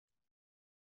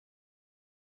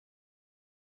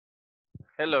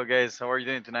Hello guys, how are you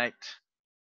doing tonight?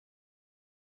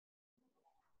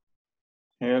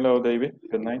 Hello, David.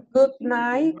 Good night. Good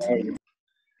night.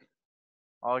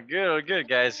 All good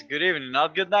guys. Good evening.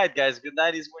 Not good night guys. Good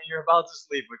night is when you're about to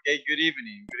sleep, okay? Good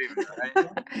evening, all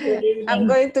I'm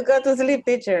going to go to sleep,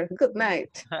 teacher. Good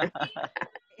night. right?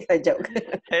 It's a joke.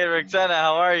 Hey Roxana,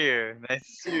 how are you? Nice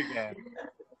to see you again.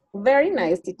 Very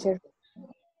nice, teacher.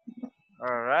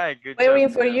 All right, good job. Waiting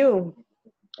for you.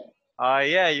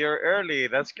 Yeah, you're early.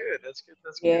 That's good. That's good.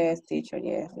 That's good. Yes, teacher.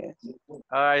 Yes, yes. All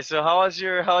right, so how was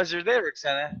your day,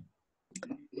 Roxana?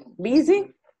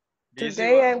 Busy? Busy?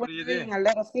 Today I What was do you do? doing a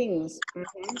lot of things.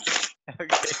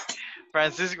 Okay.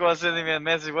 Francisco was sending me a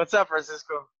message. What's up,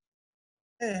 Francisco?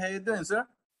 Hey, how you doing, sir?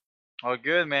 All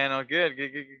good, man. All good.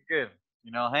 Good, good, good, good.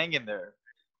 You know, hang in there.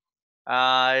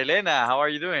 Elena, how are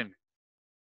you doing?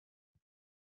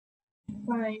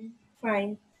 Fine,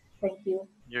 fine. Thank you.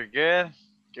 You're good?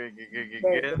 Good, good, good, good,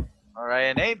 Very good. good. All right,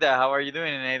 and Ada, how are you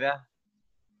doing, Ada?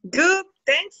 Good,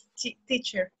 thanks,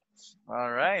 teacher.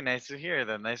 All right, nice to hear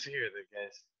that. Nice to hear that,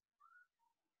 guys.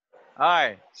 All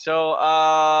right, so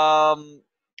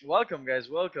welcome, guys.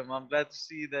 Welcome. I'm glad to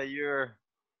see that you're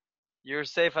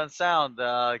safe and sound.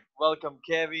 Welcome,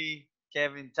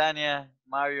 Kevin, Tanya,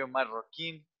 Mario,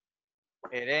 Marroquin,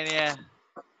 Irenia,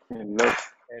 Hello.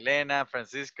 Elena,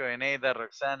 Francisco, Eneida,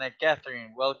 Roxana,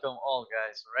 Catherine. Welcome all,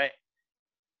 guys. All right.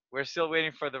 We're still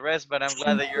waiting for the rest, but I'm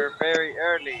glad that you're very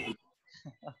early.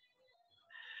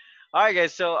 All right,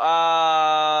 guys. So,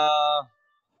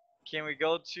 can we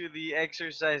go to the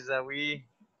exercise that we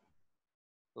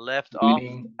left Good off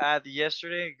evening. at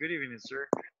yesterday? Good evening, sir.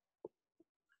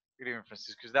 Good evening,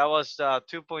 Francisco. Because that was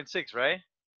 2.6, right?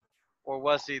 Or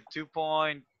was it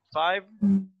 2.5?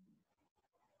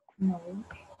 No.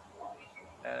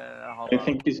 Hold I on.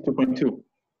 think it's 2.2.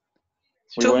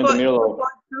 We Two were in the point middle of.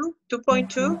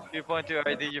 2.2. 2.2. All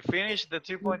right. Did you finish the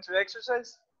 2.2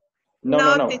 exercise? No,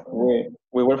 No, no, no.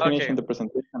 We were Okay. finishing the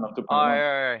presentation of 2.1. All right,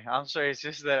 all right. I'm sorry. It's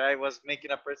just that I was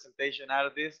making a presentation out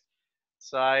of this,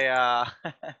 so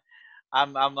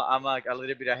I'm like a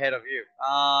little bit ahead of you.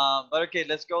 But okay,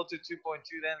 let's go to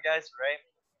 2.2 then, guys. Right?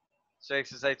 So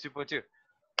exercise 2.2.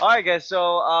 All right, guys. So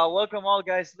welcome all,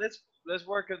 guys. Let's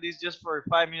work on this just for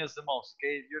 5 minutes the most.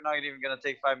 Okay, you're not even gonna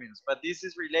take 5 minutes, but this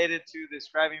is related to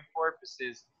describing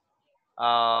purposes.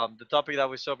 The topic that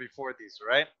we saw before this, all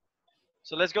right?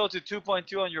 So let's go to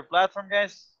 2.2 on your platform,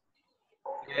 guys.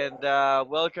 And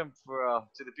welcome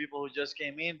to the people who just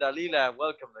came in. Dalila,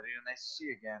 welcome, Dalila. Nice to see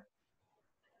you again.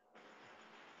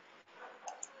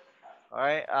 All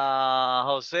right,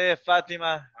 Jose, Fatima.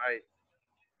 All right,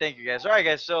 thank you, guys. All right,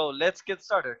 guys. So let's get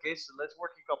started. Okay, so let's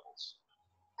work in couples.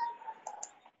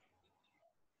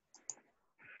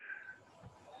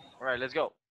 All right, let's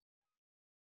go.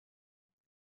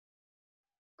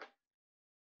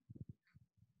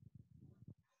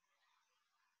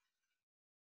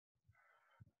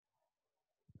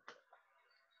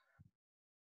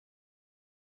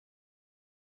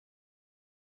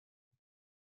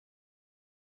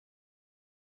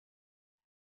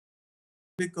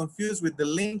 Bit confused with the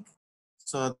link,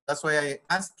 so that's why I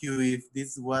asked you if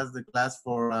this was the class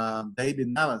for David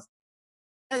Navas.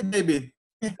 Hey, David.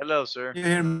 Hello, sir. You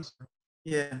hear me?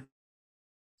 Yeah.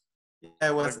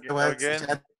 I was Okay.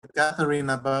 chatting with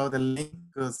Catherine about the link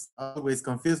because I always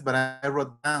confused, but I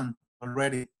wrote down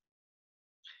already.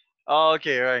 Oh,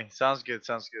 okay, all right. Sounds good.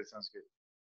 Sounds good. Sounds good.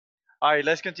 All right,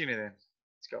 let's continue then.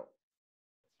 Let's go.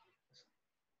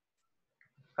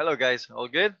 Hello, guys. All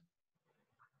good?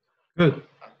 Good.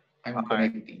 All I'm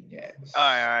right. connecting, yes. All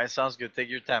right. Sounds good. Take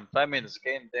your time. 5 minutes,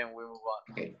 okay? And then we move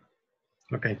on. Okay.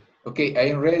 Okay. Okay, I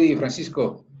am ready,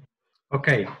 Francisco.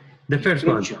 Okay. The first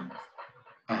one. Instruction.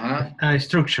 Uh-huh.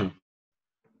 Instruction.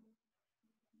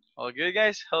 All good,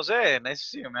 guys? Jose, nice to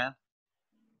see you, man.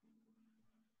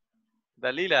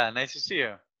 Dalila, nice to see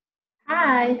you.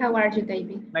 Hi, how are you,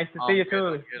 David? Nice to Oh, see you good, too.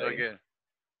 all good, all good.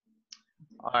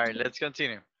 All right, let's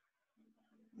continue.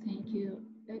 Thank you.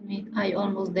 I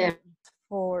almost there.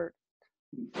 For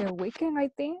the weekend, I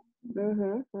think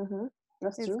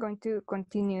That's it's true. going to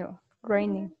continue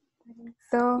raining.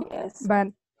 So, Yes. but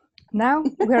now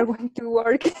we are going to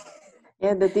work.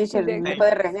 Yeah, the teacher The- no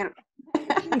puede regañar.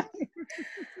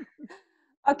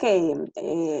 Okay.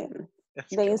 Let's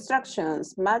The go.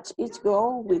 instructions match each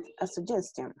goal with a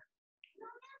suggestion.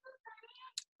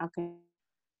 Okay.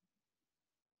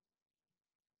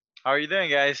 How are you doing,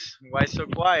 guys? Why so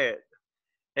quiet?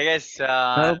 Hey, guys.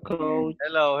 Hello, coach.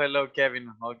 Hello,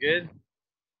 Kevin. All good?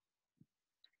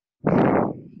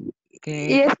 Okay.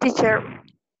 Yes, teacher.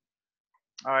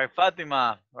 All right,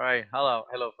 Fatima. All right, hello,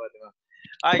 Fatima.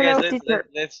 All right, Hello, guys. teacher.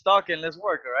 Let's talk and let's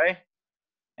work. All right.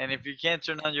 And if you can't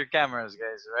turn on your cameras,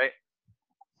 guys, right?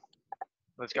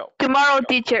 Let's go. Tomorrow,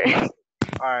 teacher.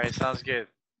 All right, sounds good.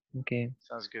 Okay.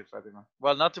 Sounds good, Fatima.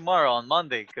 Well, not tomorrow, on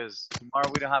Monday, because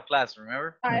tomorrow we don't have class,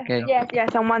 remember? Okay.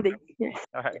 Yes, on Monday. Yes.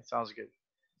 All right, sounds good.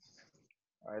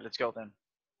 All right, let's go then.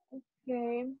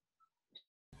 Okay.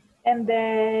 And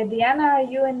Diana, are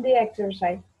you in the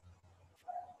exercise?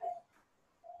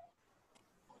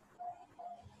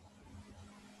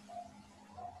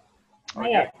 Not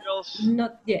Okay, yet. girls.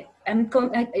 Not yet.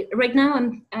 Right now.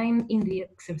 I'm in the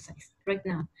exercise right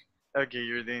now. Okay,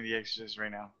 you're doing the exercise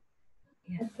right now.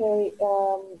 Yeah. Okay,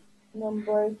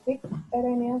 number 6,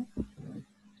 Erenia.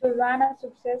 To run a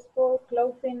successful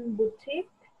clothing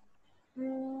boutique,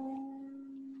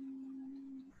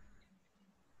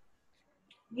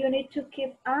 you need to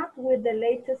keep up with the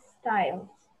latest styles.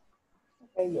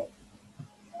 Okay, yes.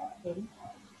 Okay.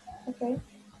 Okay.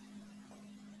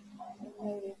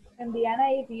 And Diana,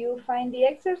 if you find the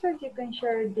exercise, you can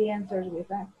share the answers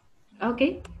with us.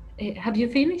 Okay. Have you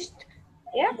finished?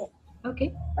 Yeah,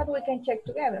 Okay. but we can check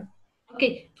together.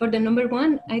 Okay. For the number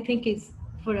 1, I think it's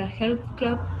for a health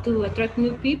club to attract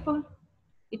new people.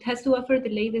 It has to offer the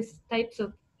latest types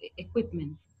of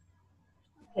equipment.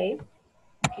 Okay.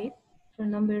 Okay. For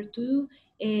number 2,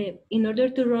 in order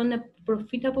to run a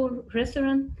profitable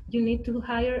restaurant, you need to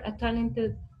hire a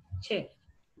talented chef.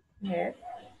 Yes.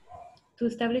 To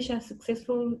establish a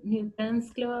successful new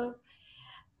dance club,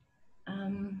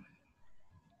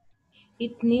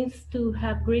 it needs to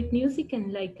have great music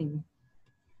and lighting.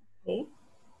 Okay.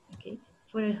 Okay.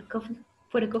 For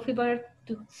a coffee bar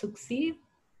to succeed,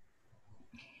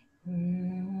 I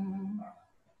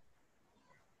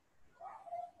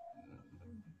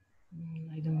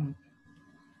don't know.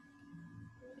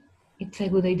 It's a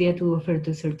good idea to offer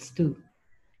desserts too.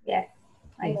 Yes,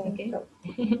 I Yes, think okay. so.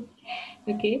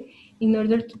 Okay. In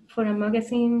order for a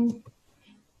magazine.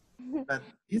 But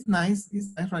it's nice.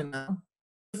 It's nice right now.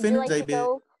 Would you Finish, like to David. go?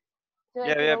 Would you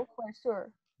like to Yeah. go for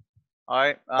sure? All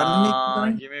right. Pardon me,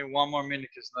 Catherine? Give me one more minute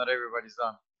because not everybody's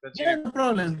done. Yeah, Continue. no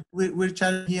problem. We're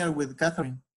chatting here with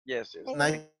Catherine. Yes.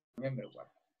 Nice. Remember what?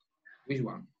 Which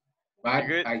one? You But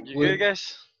good? I You will. good, guys?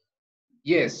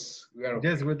 Yes, we are.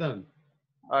 Yes, we're done.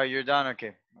 All right, you're done.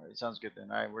 Okay. All right, sounds good then.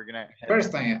 All right, we're gonna.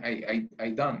 First time I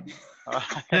done. All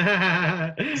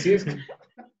right. Yes.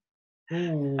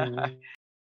 Ooh.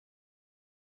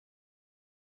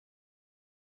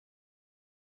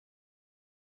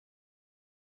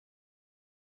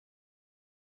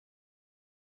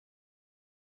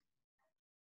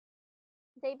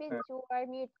 David, you are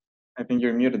mute. I think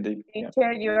you're muted, Dave. Yeah.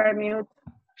 Teacher, you are mute.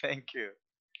 Thank you.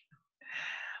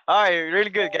 All right, really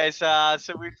good, guys.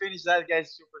 So we finished that,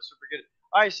 guys. Super good.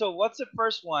 All right, so what's the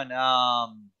first one?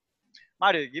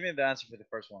 Mario, give me the answer for the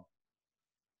first one.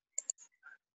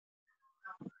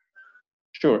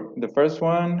 Sure. The first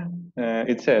one,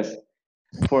 it says,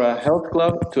 for a health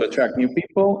club to attract new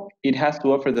people, it has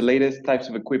to offer the latest types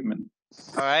of equipment.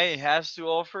 All right, it has to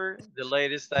offer the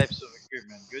latest types of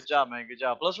equipment. Good job, man. Good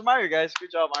job. Plus for Mario, guys.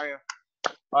 Good job, Mario.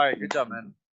 All right, good job,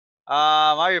 man.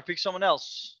 Mario, pick someone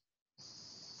else.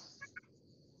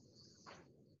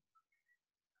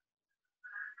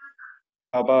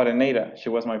 How about Eneida? She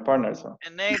was my partner, so.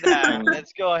 Eneida,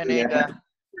 let's go, Eneida.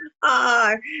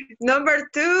 Number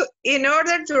 2, in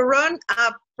order to run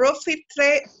a profit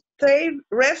trade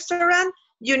restaurant,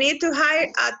 you need to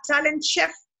hire a talent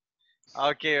chef.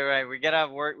 Okay, all right. We gotta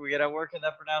work on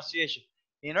that pronunciation.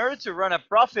 In order to run a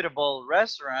profitable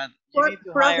restaurant, you need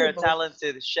to hire a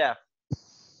talented chef.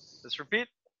 Let's repeat.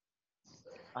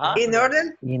 In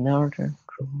order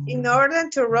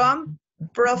to run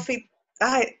profit,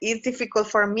 it's difficult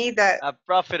for me that. A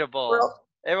profitable.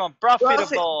 Everyone,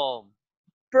 profitable.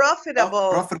 Profitable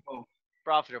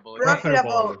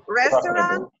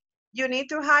restaurant, you need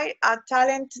to hire a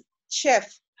talent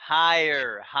chef.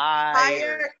 Hire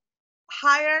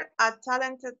A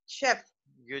talented chef.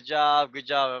 Good job.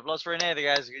 Applause for Eneida,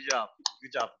 guys. Good job.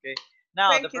 Okay.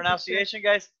 Now the pronunciation,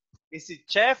 guys. Is it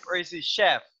chef or is it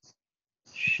chef?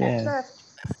 Chef.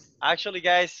 Actually,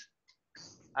 guys,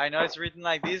 I know it's written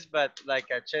like this, but like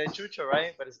a chucho,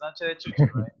 right? But it's not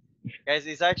chucho, right? Guys,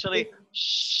 it's actually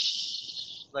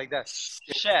like that.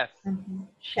 Chef.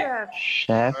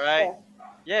 Chef. All right.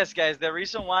 Yes, guys. The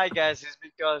reason why, guys, is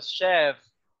because chef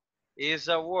is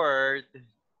a word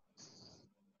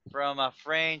from a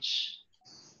French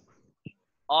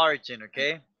origin.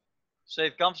 Okay, so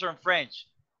it comes from French.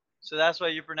 So that's why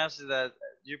you pronounce it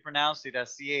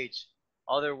as ch.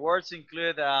 Other words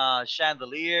include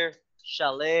chandelier,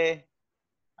 chalet,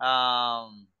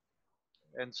 and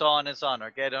so on and so on.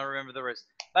 Okay, I don't remember the rest,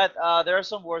 but there are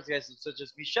some words, guys, such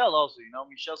as Michelle. Also,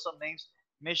 Michelle. Some names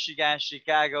Michigan,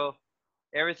 Chicago.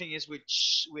 Everything is with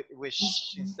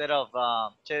instead of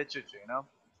chechuchu, you know.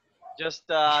 Just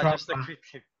a Shrapa.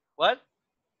 critic. What?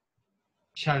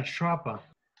 Shalshrapa.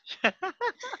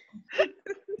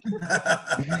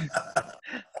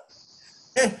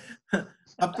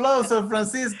 Aplauso,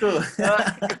 Francisco.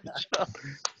 Good job.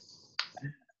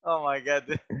 Oh my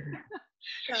god.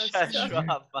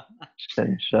 Shashrapa.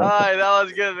 All right, that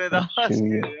was good, man. That was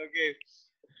good. Okay.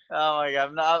 Oh my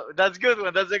god. No, that's a good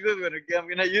one. That's a good one. Okay, I'm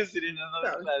gonna use it in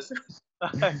another class.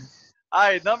 All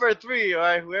right, number 3. All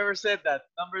right, whoever said that.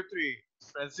 Number 3.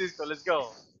 Francisco, let's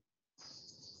go.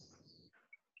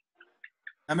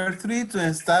 Number 3, to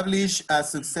establish a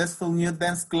successful new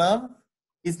dance club,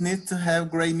 it needs to have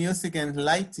great music and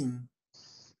lighting.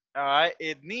 All right,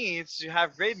 it needs to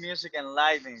have great music and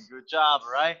lighting. Good job,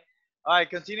 all right? All right,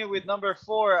 continue with number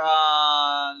 4.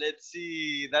 Let's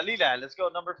see, Dalila, let's go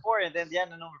number 4, and then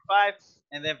Diana number 5,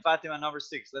 and then Fatima number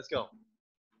 6. Let's go.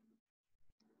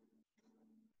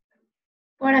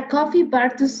 For a coffee bar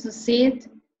to succeed,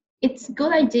 it's a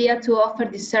good idea to offer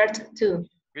dessert too.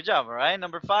 Good job, all right?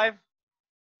 Number 5,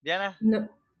 Diana? No,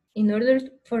 in order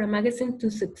for a magazine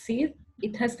to succeed,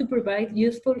 it has to provide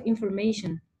useful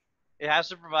information. It has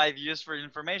to provide useful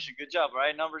information. Good job, all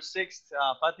right? Number 6,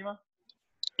 Fatima?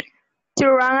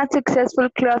 To run a successful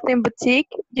clothing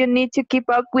boutique, you need to keep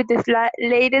up with the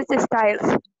latest styles.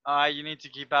 All right, you need to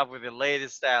keep up with the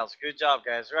latest styles. Good job,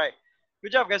 guys. Right.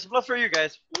 Good job, guys. Applause for you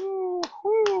guys.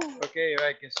 Okay,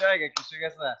 right. Que se oiga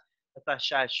esta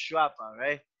shashwapa,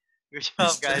 right? Good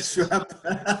job, guys.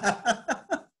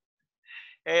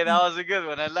 Hey, that was a good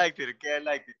one. I liked it. Okay, I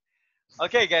liked it.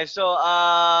 Okay, guys. So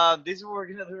this is what we're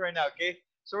gonna do right now. Okay.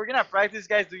 So we're gonna practice,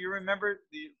 guys. Do you remember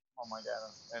Oh my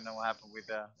God, I don't know what happened with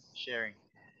sharing.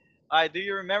 All right. Do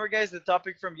you remember, guys, the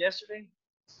topic from yesterday?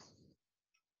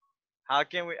 How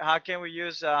can we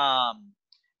use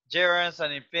gerunds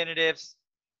and infinitives?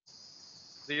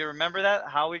 Do you remember that?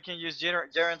 How we can use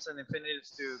gerunds and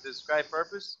infinitives to describe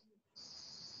purpose?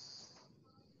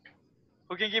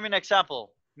 Who can give me an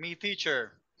example? Me,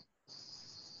 teacher.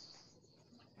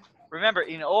 Remember,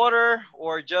 in order,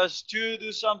 or just to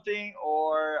do something,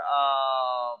 or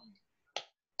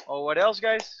what else,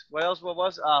 guys? What else? What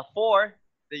was for?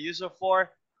 The use of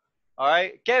for. All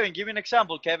right, Kevin, give me an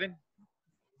example, Kevin.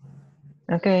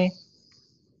 Okay.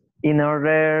 In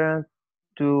order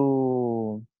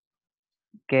to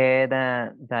get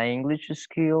the English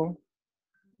skill,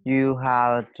 you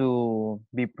have to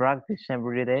be practicing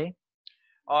every day.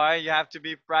 All right, you have to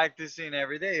be practicing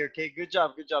every day. Okay, good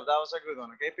job, good job. That was a good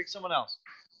one. Okay, pick someone else.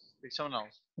 Pick someone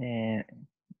else.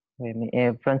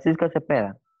 Francisco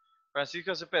Cepeda.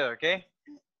 Francisco Cepeda, okay?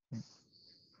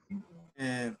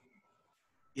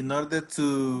 In order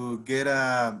to get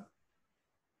a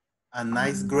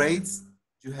nice grades,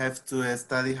 you have to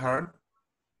study hard.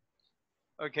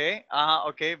 Okay,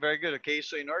 okay, very good. Okay,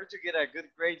 so in order to get a good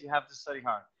grade, you have to study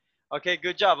hard. Okay,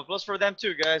 good job. Applause for them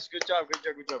too, guys. Good job, good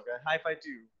job, good job, guys. High five to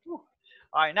you. Whew.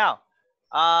 All right, now,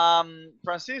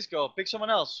 Francisco, pick someone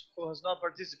else who has not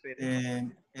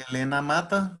participated. Elena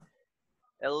Mata.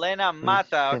 Elena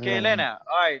Mata. Okay, Elena.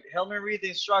 All right, help me read the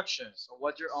instructions on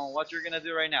what you're gonna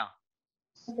do right now.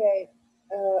 Okay,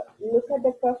 look at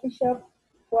the coffee shop.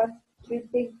 What 3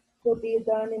 things could be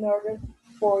done in order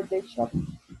for the shop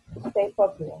to stay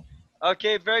popular?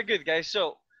 Okay, very good, guys.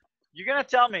 So you're gonna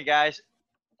tell me, guys,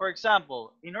 for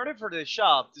example, in order for the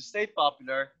shop to stay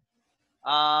popular,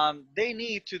 they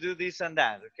need to do this and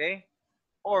that, okay?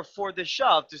 Or for the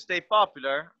shop to stay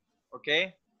popular,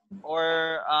 okay?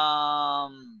 Or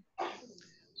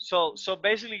so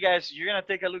basically, guys, you're gonna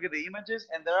take a look at the images,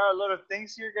 and there are a lot of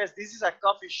things here, guys. This is a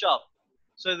coffee shop.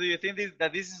 So do you think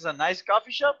that this is a nice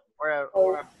coffee shop or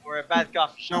a bad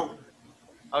coffee shop?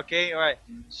 No. Okay, all right.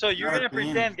 So you're gonna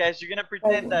pretend, guys. You're gonna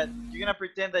pretend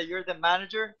that you're the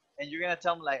manager, and you're gonna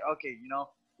tell them like, okay, you know,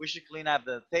 we should clean up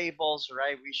the tables,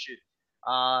 right? We should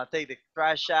take the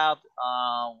trash out.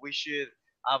 We should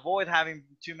avoid having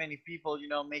too many people, you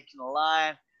know, making a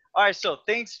line. All right. So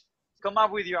things, come up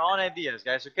with your own ideas,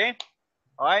 guys. Okay.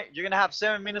 All right. You're gonna have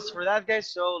 7 minutes for that,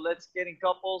 guys. So let's get in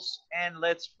couples and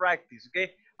let's practice.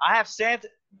 Okay. I have sent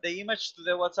the image to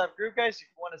the WhatsApp group, guys. If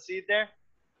you want to see it there.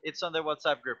 It's on the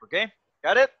WhatsApp group, okay?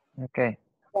 Got it? Okay,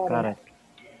 got it.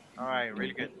 All right,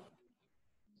 really good.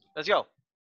 Let's go.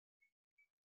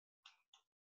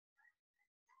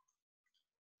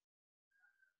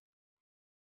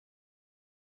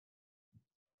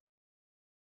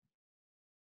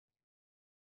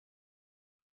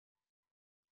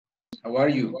 How are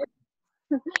you?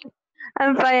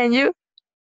 I'm fine, and you?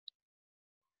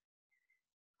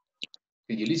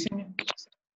 Can you listen me?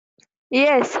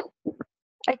 Yes,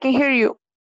 I can hear you.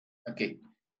 Okay.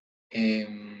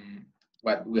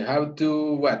 What we have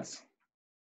to what?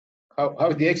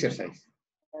 How the exercise?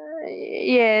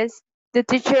 Yes, the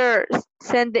teacher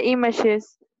sent the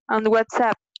images on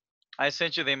WhatsApp. I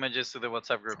sent you the images to the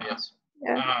WhatsApp group. Yes.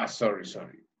 Yeah. Sorry. All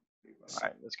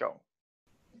right, let's go.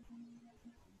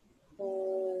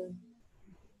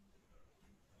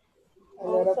 A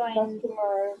lot of Also in-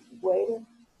 customers waiting.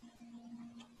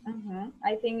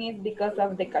 I think it's because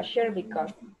of the cashier,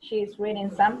 because she's reading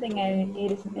something and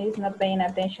it is not paying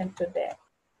attention to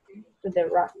the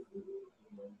rack.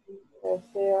 Yes,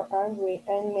 they are angry,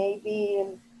 and maybe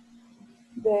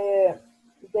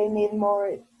they need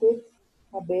more seats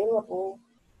available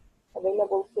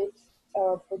seats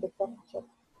for the coffee shop.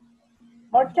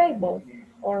 More tables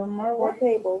or more More what?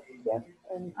 tables, yes,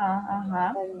 and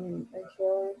Uh-huh. and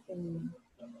chairs and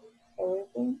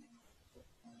everything.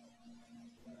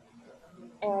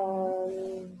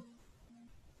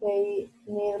 They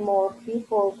need more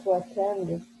people to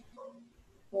attend.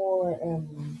 More,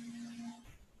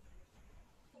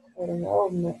 I don't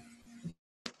know.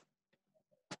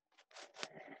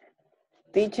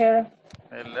 Teacher,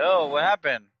 Hello, what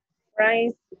happened?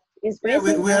 Price is Yeah,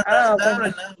 freezing. we are Okay.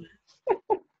 right now.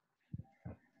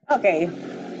 Okay.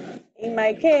 In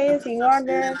my case, in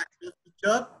order.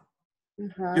 Job,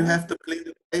 Uh-huh. you have to clean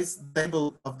the place,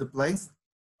 table of the place.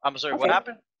 I'm sorry, Okay. what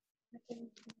happened?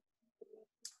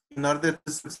 In order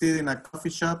to succeed in a coffee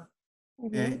shop,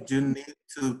 you need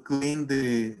to clean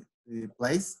the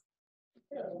place.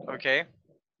 Okay.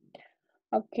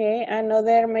 Okay,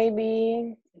 another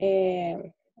maybe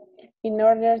in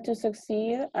order to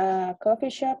succeed a coffee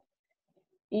shop,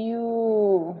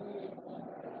 you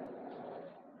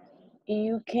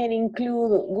can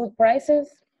include good prices.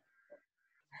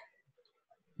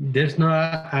 There's no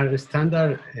a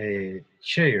standard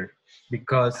chair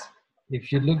because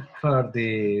if you look for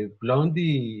the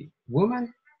blondie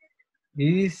woman,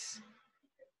 is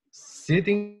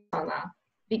sitting.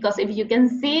 Because if you can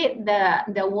see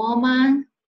the woman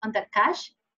on the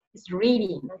cash is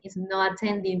reading, is not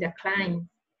attending the client.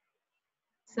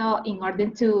 So in order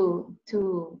to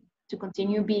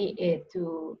continue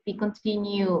to be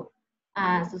continue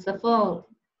successful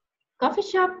coffee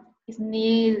shop is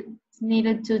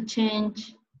needed to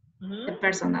change the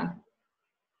personnel.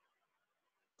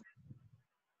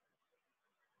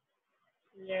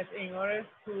 Yes, in order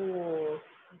to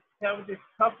have this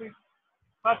coffee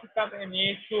cup, I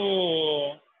need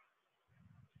to.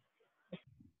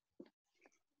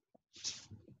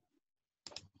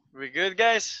 We good,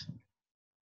 guys?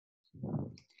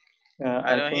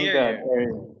 I don't hear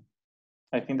you.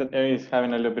 I think that Ari is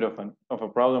having a little bit of a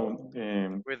problem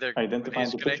With identifying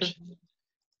his the picture. connection?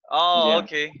 Oh, Yeah.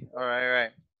 okay. All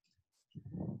right.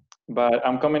 But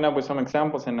I'm coming up with some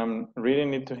examples and I'm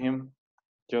reading it to him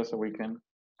just so we can.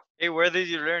 Hey, where did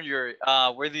you learn your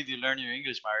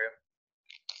English, Mario?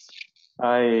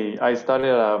 I studied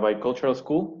at a bicultural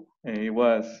school. It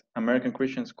was American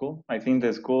Christian school. I think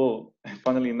the school,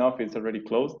 funnily enough, it's already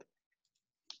closed.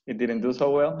 It didn't do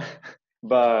so well,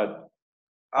 but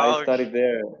I studied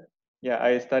there. Yeah,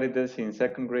 I studied this in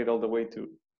second grade all the way to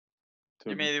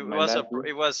You mean it my was last year.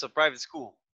 it was a private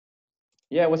school?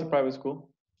 Yeah, it was a private school.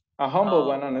 A humble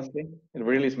one, honestly.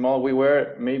 Really small. We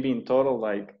were maybe in total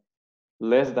like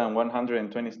less than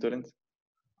 120 students.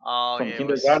 Oh, From yeah,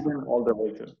 kindergarten all the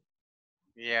way to.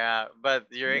 Yeah, but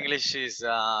your English is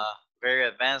very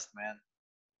advanced, man.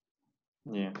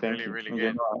 Yeah, thank you. Really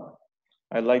And, good.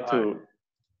 I like to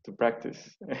practice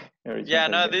every Yeah,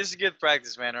 chance I no, get. this is good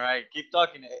practice, man. All right, keep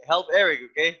talking. Help Eric,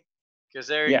 okay?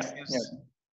 Because Eric seems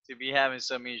to be having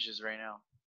some issues right now.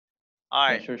 All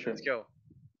right, sure. let's go.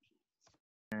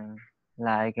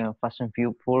 Like Fast and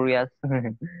Furious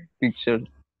picture.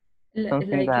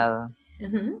 Something like- that.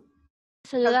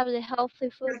 Saludable, healthy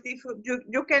food.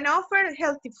 You can offer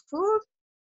healthy food.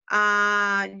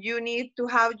 You need to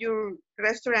have your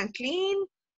restaurant clean.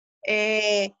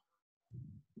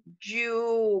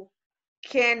 You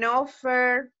can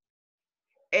offer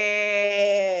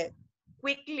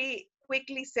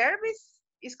quickly service.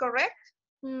 Is correct?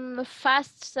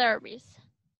 Fast service.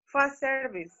 Fast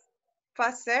service.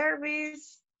 Fast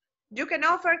service. You can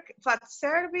offer fast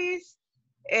service.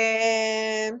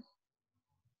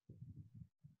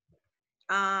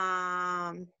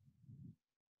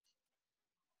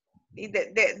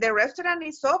 The restaurant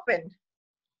is open.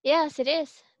 Yes, it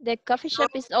is. The coffee shop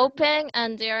is open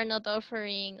and they are not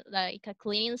offering like a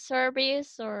cleaning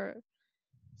service or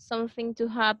something to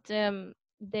have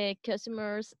the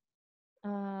customers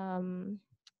in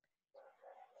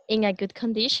a good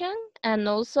condition, and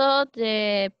also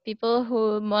the people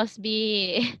who must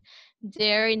be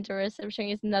there in the reception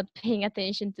is not paying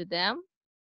attention to them.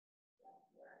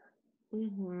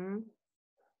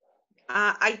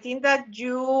 I think that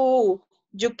you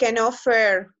can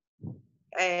offer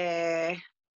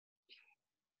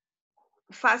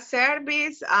fast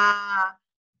service.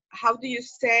 How do you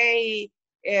say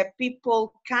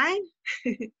people kind?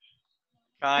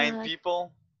 Kind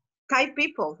people. Kind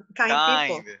people. Kind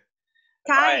Kind. people.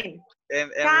 All right. Kind.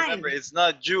 And Kind. remember, it's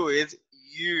not you, it's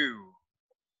you.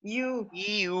 You.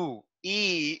 You.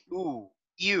 You. You.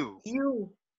 You.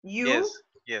 Yes.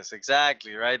 Yes,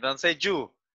 exactly, right? Don't say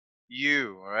you.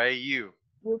 You, all right? You.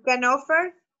 You can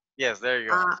offer Yes, there you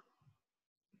go.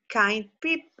 kind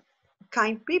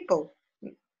people.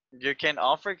 You can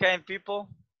offer kind people?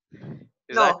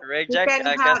 Is No, that correct, you Jack? can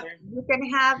have Catherine? you can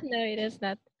have No, it is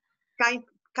not. kind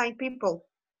people.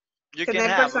 You can Tener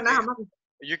have, personas okay. amables.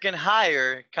 You can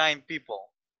hire kind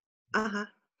people.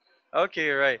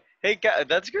 Okay, right. Hey,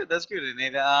 that's good. That's good.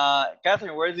 And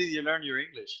Catherine, where did you learn your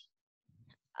English?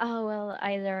 Oh, well,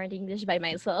 I learned English by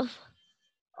myself.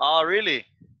 Oh, really?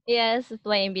 Yes,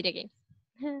 playing video games.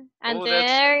 And Oh,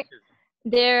 that's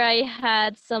there I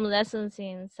had some lessons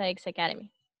in Sykes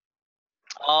Academy.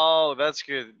 Oh, that's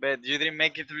good. But you didn't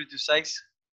make it through to Sykes?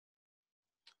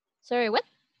 Sorry, what?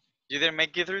 You didn't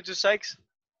make it through to Sykes?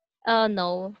 Oh,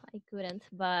 no, I couldn't,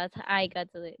 but I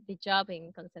got the job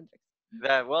in Concentrics.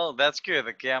 Well, that's good.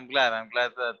 Okay, I'm glad. I'm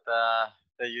glad that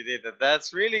that you did that.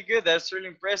 That's really good. That's really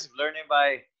impressive. Learning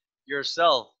by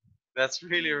yourself. That's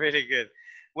really good.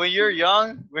 When you're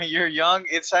young,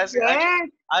 it's actually,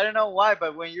 I don't know why,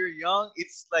 but when you're young,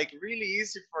 it's like really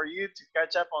easy for you to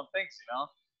catch up on things, you know?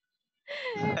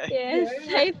 Yes,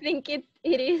 I think it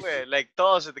is. Well, like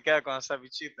todo se te queda cuando está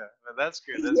bichita. But that's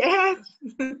good. That's Yes.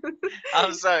 good.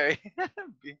 I'm sorry.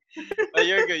 But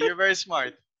you're good. You're very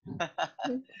smart.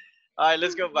 All right,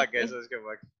 let's go back, guys. Let's go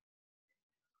back.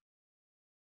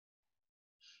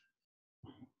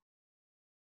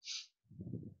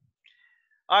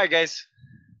 All right, guys.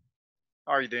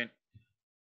 How are you doing?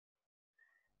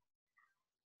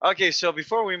 Okay, so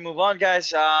before we move on,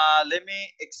 guys, let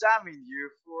me examine you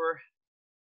for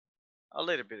a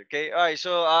little bit, okay? All right,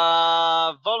 so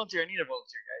volunteer. I need a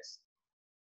volunteer, guys.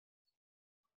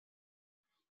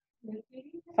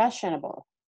 Fashionable.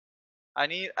 I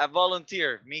need a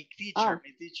volunteer. Me teacher.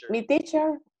 Me teacher. Me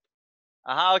teacher.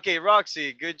 Okay,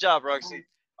 Roxy. Good job, Roxy.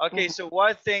 Okay, so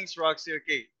what things, Roxy?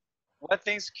 Okay, what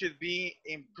things could be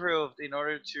improved in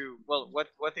order to? Well,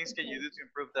 what things can you do to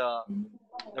improve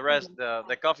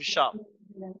the coffee shop?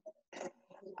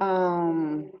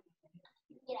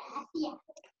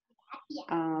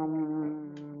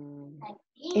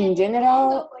 In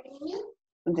general,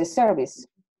 the service.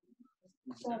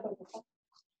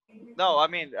 No, I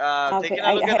mean, taking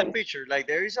a look at the picture, like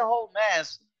there is a whole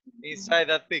mess inside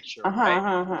that picture,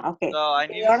 right? Okay. So I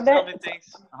need you to tell me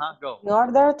things. Go. In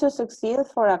order to succeed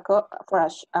for a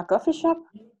coffee shop,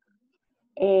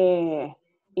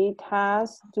 it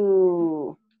has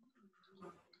to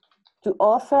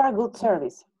offer a good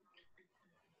service.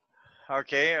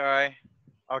 Okay, all right.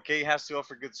 Okay, it has to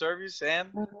offer good service and.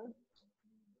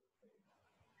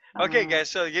 Okay, guys.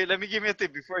 So let me give you a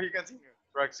tip before you continue,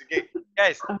 Roxy. Okay,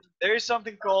 guys, there is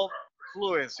something called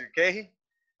fluency. Okay.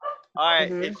 All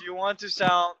right. If you want to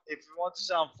sound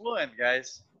fluent,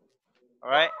 guys. All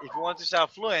right. If you want to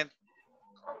sound fluent,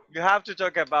 you have to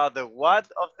talk about the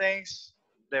what of things,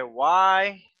 the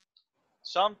why,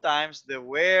 sometimes the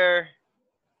where,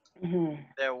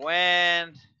 the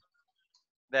when,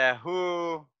 the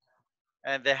who,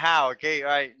 and the how. Okay. All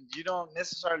right. You don't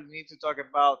necessarily need to talk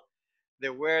about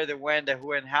the where, the when, the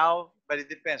who, and how, but it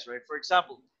depends, right? For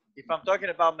example, if I'm talking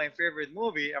about my favorite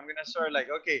movie, I'm gonna start like,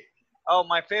 okay, oh,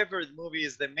 my favorite movie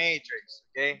is The Matrix.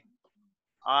 Okay,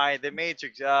 all right, The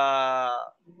Matrix.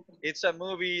 It's a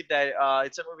movie that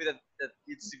that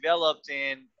it's developed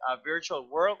in a virtual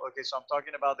world. Okay, so I'm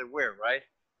talking about the where, right?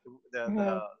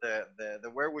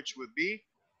 The where, which would be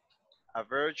a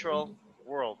virtual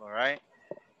world. All right.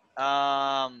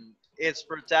 Its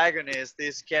protagonist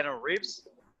is Keanu Reeves.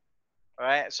 All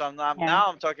right, so now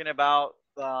I'm talking about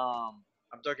the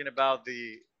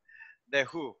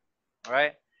who, all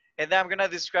right, and then I'm gonna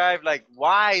describe like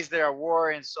why is there a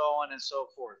war and so on and so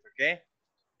forth. Okay,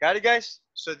 got it, guys?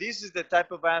 So this is the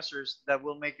type of answers that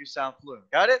will make you sound fluent.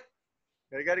 Got it?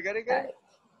 Got it.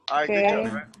 All right, good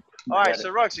job. Right? All right,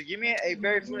 so Roxy, give me a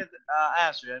very fluent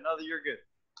answer. I know that you're good.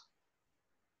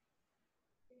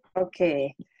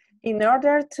 Okay, in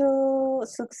order to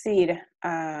succeed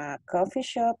a coffee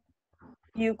shop,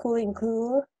 you could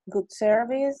include good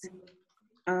service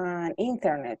and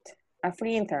internet, a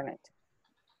free internet.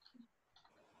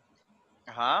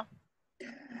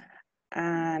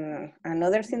 And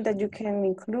another thing that you can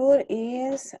include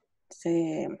is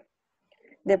the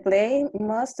plate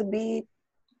must be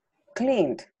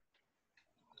cleaned.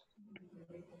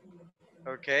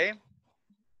 Okay.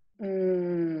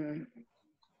 And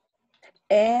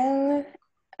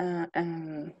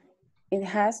it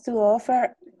has to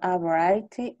offer a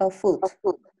variety of food.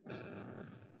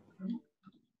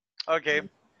 Okay.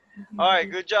 All right.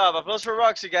 Good job. Applause for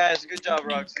Roxy, guys. Good job,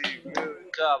 Roxy.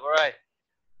 Good job. All right.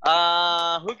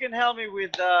 Who can help me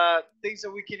with things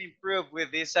that we can improve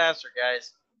with this answer,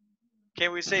 guys?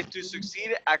 Can we say to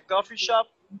succeed at coffee shop?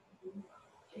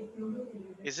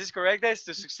 Is this correct, guys?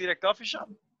 To succeed at coffee shop?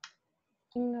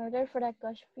 In order for a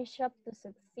coffee shop to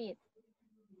succeed.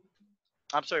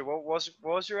 I'm sorry. What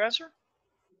was your answer?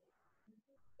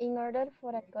 In order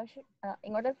for a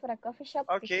coffee shop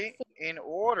to Okay. succeed. In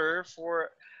order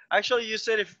for, actually, you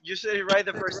said it right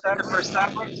the first time.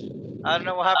 I don't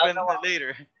know what happened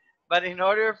later, but in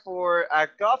order for a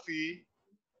coffee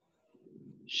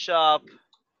shop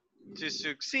to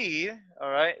succeed,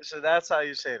 all right. So that's how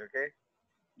you say it. Okay.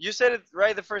 You said it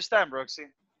right the first time, Roxy.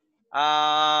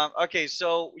 Okay,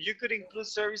 so you could include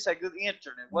service at good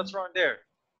internet. What's wrong there?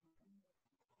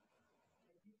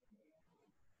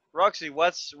 Roxy,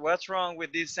 what's wrong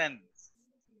with this sentence?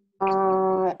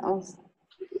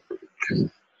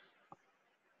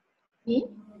 Me?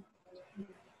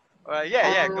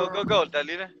 Yeah, go,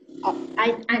 Dalila.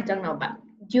 I don't know, but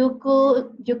you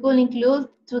could include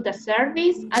to the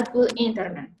service a good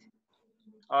internet.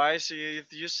 All right, so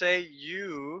if you say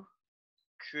you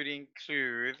could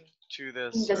include to the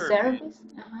In the service service?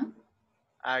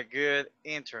 a good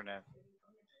internet.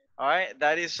 All right,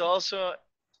 that is also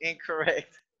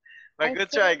incorrect. But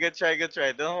good try.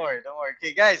 Don't worry.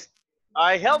 Okay, guys. All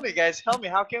right, help me, guys. Help me.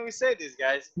 How can we say this,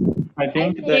 guys? I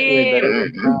think that it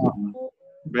would sound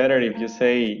better if you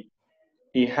say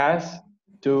it has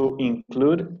to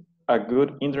include a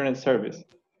good internet service.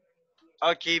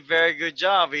 Okay, very good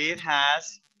job. It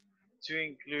has to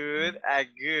include a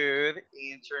good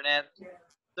internet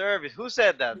service. Who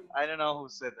said that? I don't know who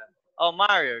said that. Oh,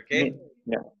 Mario, okay?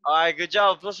 Yeah. All right, good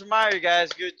job. Plus for Mario,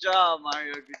 guys. Good job,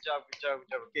 Mario. Good job.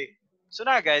 Okay. So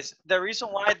now, guys, the reason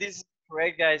why this is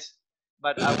correct, guys,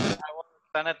 but I want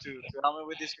Roxana to help me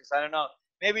with this because I don't know.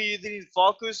 Maybe you didn't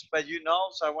focus, but you know,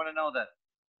 so I want to know that.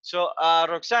 So,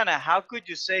 Roxana, how could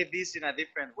you say this in a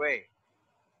different way?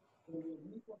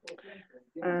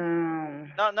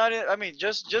 Not, I mean,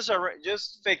 just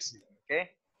fix it, okay?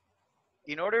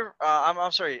 In order,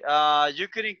 I'm sorry. You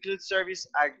could include service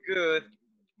a good.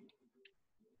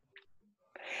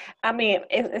 I mean,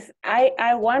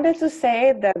 I wanted to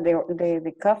say that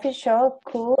the coffee shop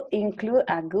could include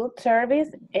a good service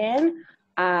and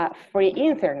free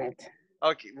internet.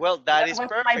 Okay, well, that is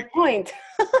perfect. My point.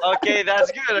 Okay,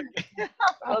 that's good. Okay.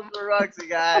 Applause for Roxy,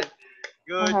 guys.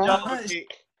 Good job. Okay.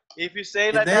 If you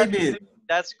say like that,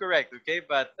 that's correct. Okay,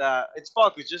 but it's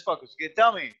focus, just focus. Okay,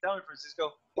 tell me,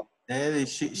 Francisco. Eddie,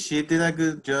 she did a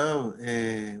good job.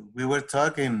 We were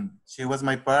talking. She was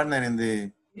my partner in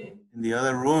the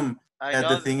other room.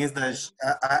 The thing is that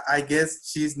I guess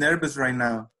she's nervous right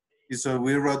now. So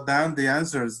we wrote down the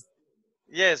answers.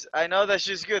 Yes, I know that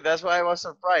she's good. That's why I was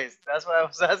surprised. That's why I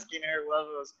was asking her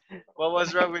what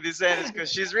was wrong with this sentence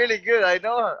because she's really good. I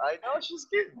know her. I know she's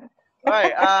good. All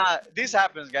right. This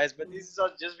happens, guys, but this is all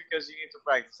just because you need to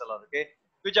practice a lot. Okay.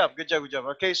 Good job.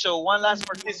 Okay. So one last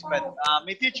participant.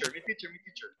 Me teacher.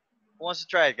 Who wants to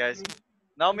try it, guys?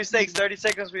 No mistakes. 30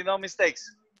 seconds with no mistakes.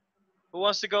 Who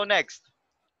wants to go next?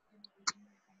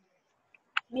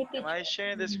 Me teacher. Am I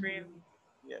sharing the screen?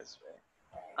 Yes. Right.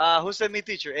 Who said me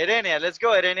teacher? Erenia. Let's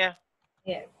go, Erenia.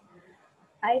 Yes.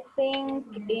 I think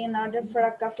in order for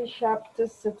a coffee shop to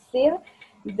succeed,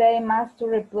 they must to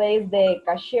replace the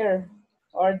cashier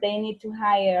or they need to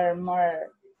hire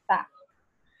more staff.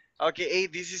 Okay, hey,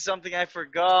 this is something I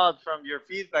forgot from your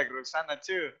feedback, Roxana,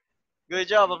 too. Good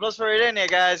job. Applause for Irene,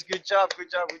 guys. Good job.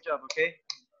 Okay,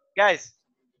 guys.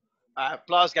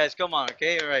 Applause, guys. Come on.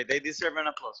 Okay, all right. They deserve an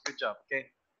applause. Good job. Okay.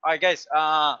 All right, guys.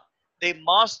 They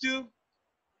must do.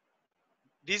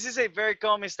 This is a very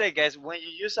common mistake, guys. When you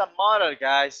use a model,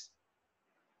 guys.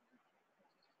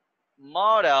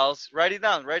 Models. Write it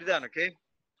down. Okay.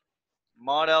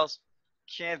 Models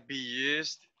can't be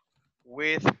used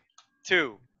with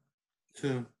to.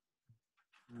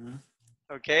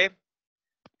 Okay.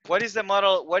 What is the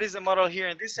model? What is the model here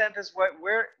in this sentence?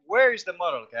 Where is the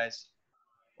model, guys?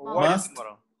 What is the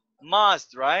model?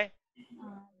 Must, right?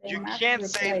 You can't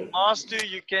say must to.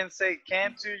 You can't say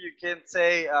can to. You can't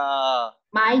say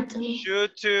might to.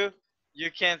 Should to.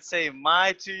 You can't say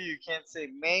might to. You can't say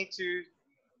may to.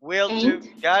 Will to.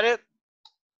 Got it?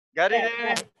 Got it?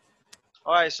 Right.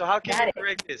 All right, so how can Got you it.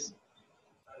 correct this?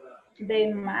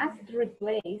 They must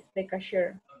replace the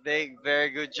cashier. Very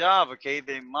good job, okay?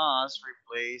 They must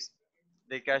replace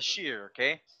the cashier,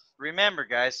 okay? Remember,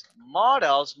 guys,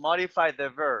 modals modify the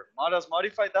verb. Modals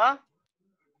modify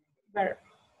Verb.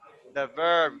 the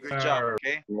verb. Good job,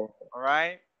 okay? All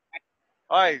right.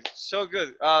 All right, so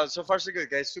good. So far so good,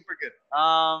 guys. Super good.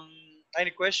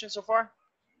 Any questions so far?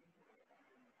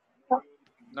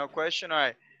 No question. All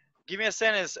right. Give me a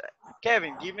sentence,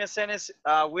 Kevin. Give me a sentence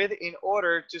with "in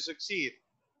order to succeed."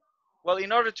 Well,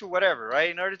 in order to whatever, right?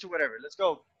 In order to whatever. Let's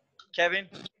go, Kevin.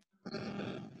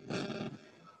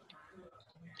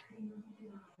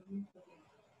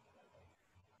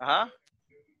 Uh-huh.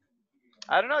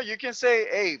 I don't know. You can say,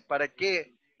 hey, ¿para qué?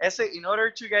 Ese in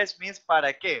order to, guys, means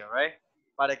 ¿para qué, right?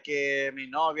 Para que mi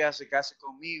novia se case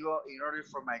conmigo, in order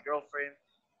for my girlfriend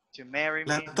to marry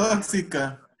La me,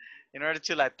 tóxica. in order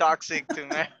to like toxic to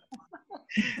marry.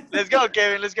 Let's go,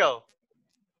 Kevin. Let's go.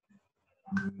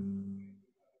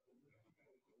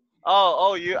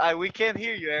 Oh, we can't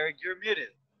hear you, Eric. You're muted.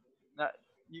 No,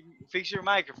 you fix your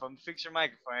microphone. Fix your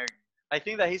microphone, Eric. I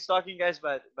think that he's talking, guys,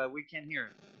 but we can't hear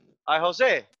him. All right,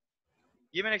 Jose.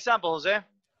 Give me an example, Jose.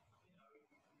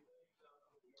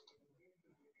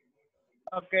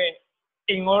 Okay.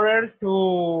 In order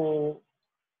to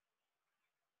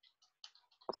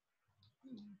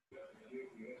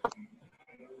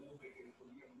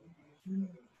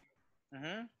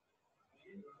Mm-hmm.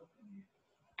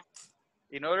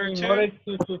 In order in to. order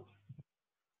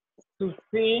to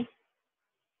see.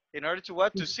 In order to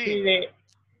what? To see. The,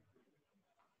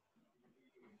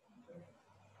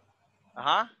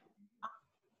 uh-huh.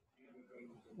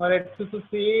 in order to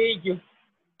see you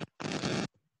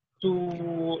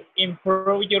to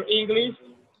improve your English.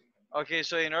 Okay,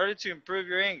 so in order to improve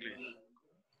your English.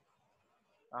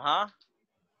 Uh-huh.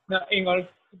 No, in order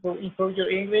to improve your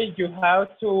English, you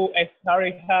have to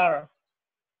study hard.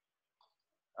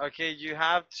 Okay, you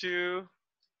have to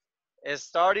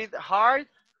start it hard.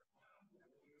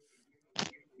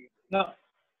 No,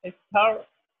 start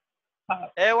hard.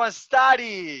 Everyone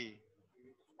study.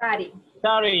 Study.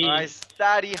 Study. All right,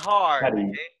 study hard. Study.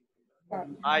 Okay. All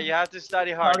right, you have to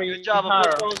study hard. Study Good job. hard.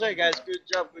 Applause for Jose, guys. Good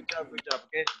job. Good job. Good job.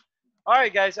 Okay. All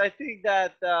right, guys. I think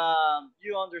that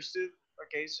you understood.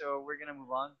 Okay, so we're gonna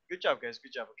move on. Good job, guys.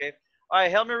 Good job. Okay. All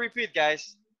right, help me repeat,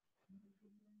 guys.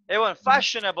 Everyone,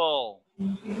 fashionable.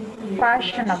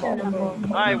 Fashionable.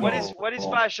 All right, what is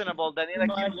fashionable? Daniela,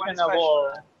 what is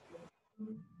fashionable?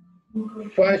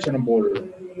 Fashionable.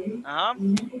 Uh-huh.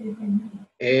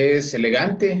 Es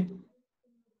elegante.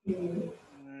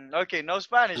 Okay, no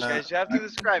Spanish, guys. You have to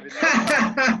describe it.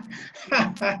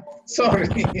 Sorry.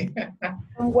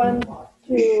 Someone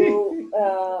to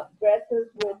dresses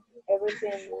with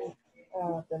everything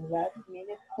the last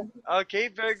minute. Okay,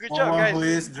 very good job, Someone guys. who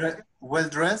is well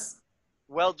dressed.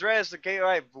 Well dressed. Okay, all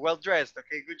right. Well dressed.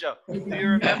 Okay, good job. Do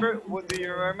you remember? Do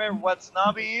you remember what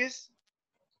snobby is?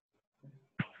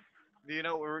 Do you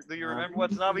know? Do you remember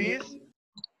what snobby is?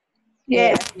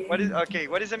 Yes. What is okay?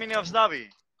 What is the meaning of snobby?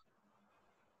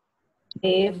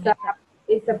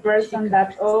 It's a person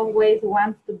that always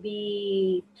wants to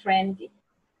be trendy.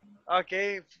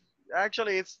 Okay,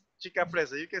 actually, it's chica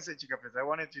fresa. You can say chica fresa. I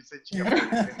wanted to say chica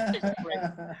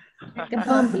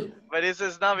fresa. But it's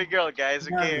a snobby girl, guys.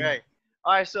 Okay, right.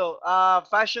 All right, so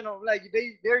fashionable, like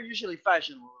they're usually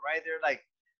fashionable, right? They're like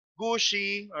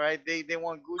Gucci, all right? They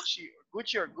want Gucci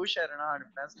or Gucci, I don't know how to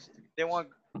pronounce it. They want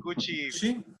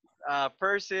Gucci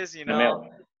purses, you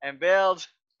know, and belts,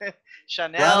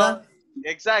 Chanel.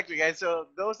 Exactly, guys. So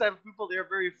those type of people, they're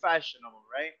very fashionable,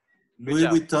 right? Louis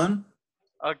Vuitton.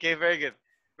 Okay, very good.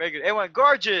 Very good. Everyone,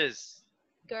 gorgeous.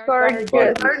 Gorgeous.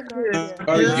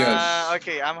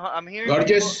 Okay, I'm hearing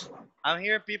Gorgeous. People, I'm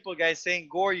hearing people, guys, saying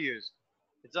gorgeous.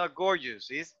 It's not gorgeous.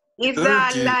 It's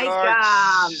like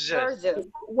gorgeous.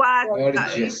 What?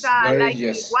 Gorgeous. It's like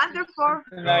Gorgeous. wonderful.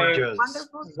 Like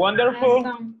Wonderful.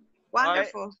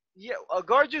 wonderful. Yeah,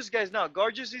 gorgeous, guys. No,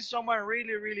 gorgeous is someone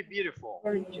really, really beautiful.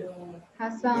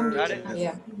 Has some. Got it?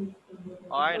 Yeah.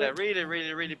 All right, really,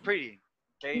 really, really pretty.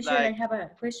 Okay, Teacher, I have a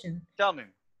question. Tell me.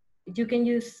 You can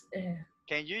use.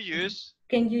 Can you use?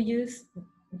 Can you use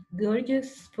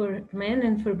gorgeous for men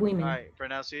and for women? All right,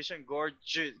 pronunciation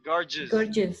gorgeous, gorgeous.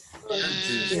 Gorgeous.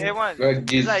 Everyone,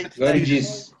 Gorgeous.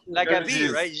 Gorgeous. Like a B,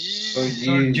 right?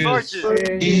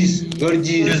 Gorgeous.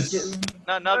 Gorgeous.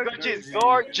 No, not gorgeous.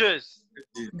 Gorgeous.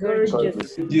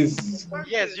 Gorgeous.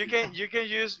 Yes, you can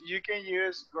use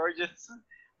gorgeous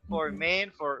for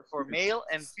male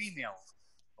and female.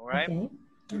 All right.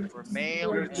 Okay. For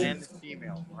male and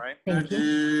female. All right. Thank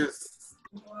you.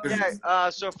 Yeah.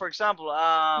 So for example,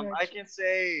 I can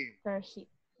say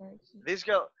This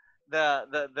girl,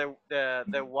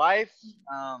 the wife,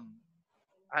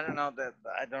 I don't know that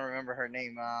I don't remember her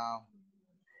name.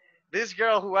 This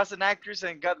girl who was an actress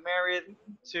and got married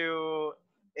to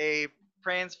a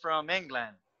prince from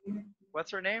England.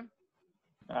 What's her name?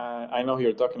 I know who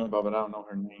you're talking about, but I don't know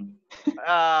her name.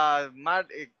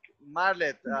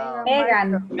 Marlet.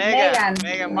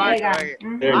 Megan Markle.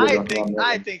 Markle. There you go.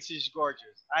 I think she's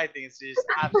gorgeous. I think she's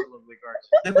absolutely gorgeous.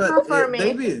 Yeah, but, Not for me.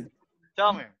 David,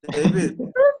 Tell me. David,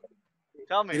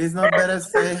 Tell me. it is not better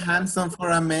say handsome for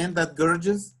a man than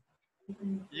gorgeous?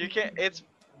 You can. It's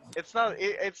not.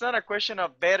 It's not a question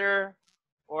of better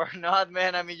or not,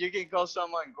 man. I mean, you can call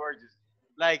someone gorgeous.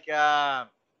 Like I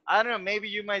don't know. Maybe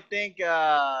you might think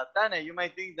Tana. You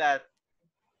might think that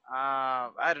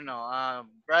I don't know.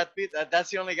 Brad Pitt. That's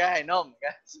the only guy I know,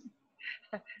 guys.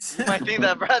 You might think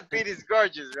that Brad Pitt is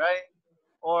gorgeous, right?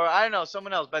 Or I don't know,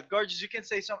 someone else. But gorgeous, you can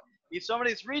say some. If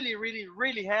somebody is really, really,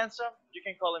 really handsome, you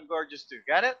can call him gorgeous too.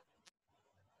 Got it?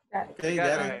 Okay,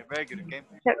 Got got it. it. Okay, very good. Okay.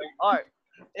 All right.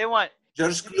 Everyone.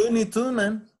 George Clooney too,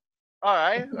 man. All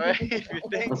right. All right. If you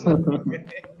think so.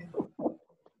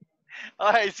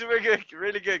 All right. Super good.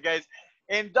 Really good, guys.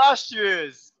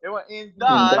 Industrious. Everyone.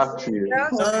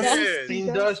 Industrious.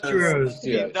 Industrious.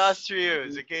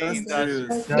 Okay.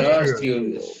 Industrious.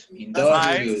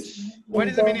 Industrious. What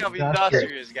is the meaning of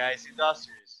industrious, guys?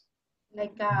 Industrious.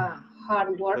 Like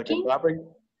hardworking.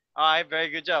 All right, very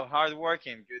good job.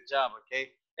 Hardworking, good job.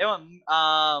 Okay, everyone.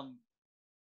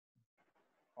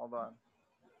 Hold on.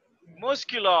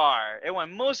 Muscular.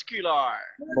 Everyone, muscular.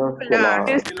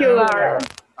 Muscular.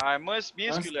 All right,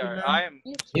 muscular. I am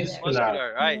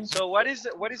muscular. All right. So what is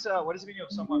the meaning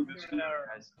of someone muscular,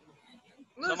 guys?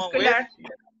 Someone with.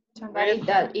 Somebody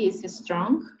that is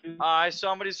strong. All right,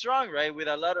 somebody strong, right? With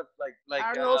a lot of like.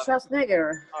 Arnold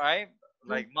Schwarzenegger. All right,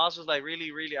 like muscles, like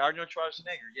really, really Arnold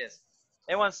Schwarzenegger. Yes.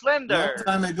 Everyone slender. Long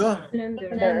time ago.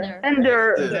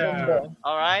 Slender.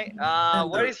 All right.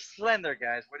 What is slender,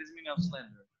 guys? What is the meaning of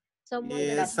slender?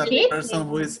 Yes, a person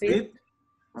who is fit.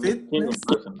 Fitness.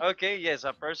 Okay. Yes,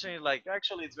 a person is like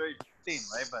actually it's very thin,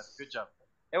 right? But good job.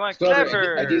 Everyone,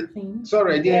 clever.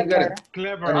 Sorry, I didn't get it.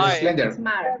 Clever. All right. Slender.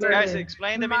 Smart. Guys,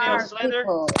 explain the meaning of slender.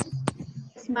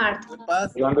 Smart.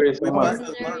 Slender is someone.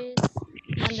 Slender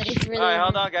is really. All right,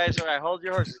 hold on, guys. All right, hold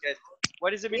your horses, guys.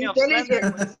 What is the meaning of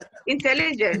slender?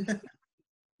 Intelligent.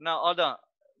 No, hold on.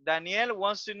 Daniel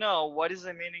wants to know what is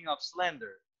the meaning of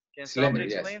slender. Can Slender, somebody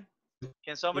yes. explain?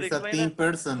 Can somebody It's a explain thin that?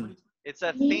 person. It's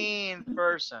a thin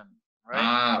person, right?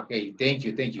 Ah, okay. Thank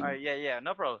you. All right, yeah,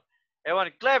 no problem.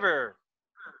 Everyone, clever.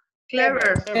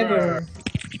 Clever.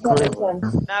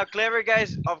 Now, clever,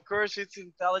 guys, of course, it's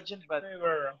intelligent, but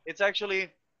it's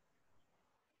actually,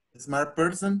 Smart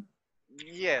person.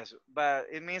 yes, but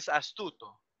it means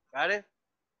astuto. Got it?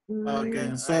 Okay,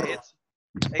 All so right, it's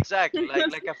exactly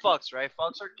like a fox, right?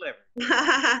 Fox are clever.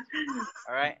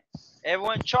 All right.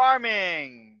 Everyone,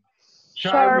 charming.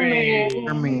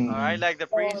 Charming. All right, like the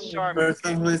prince, charming.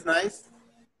 person who is nice.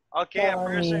 Okay, a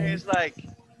person who's like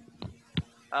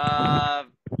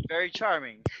very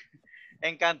charming.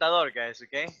 Encantador, guys,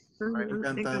 okay?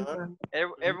 Encantador.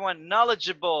 Everyone,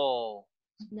 knowledgeable.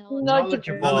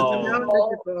 Knowledgeable.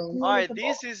 All right,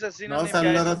 this is a synonym, Knows a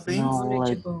lot guys. of things.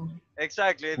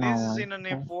 Exactly, this is a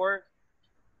synonym for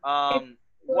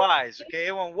wise, okay?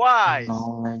 Everyone, wise.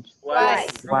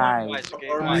 Wise, okay?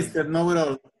 Or Wise. Mr.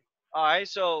 Know-it-all. All right,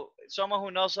 so someone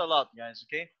who knows a lot, guys,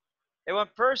 okay? Everyone,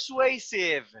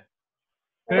 persuasive.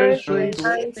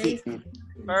 Persuasive.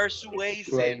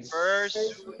 Persuasive.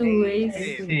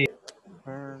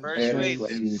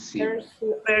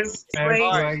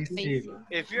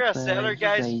 If you're a seller,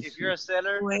 guys, if you're a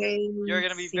seller, you're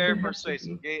gonna be very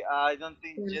persuasive. Okay, I don't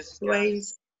think Jessica.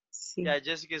 Yeah,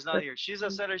 Jessica's not here. She's a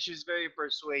seller. She's very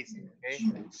persuasive. Okay.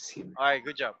 All right,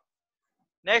 good job.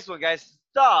 Next one, guys.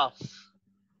 Tough.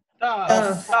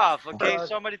 Tough. Okay,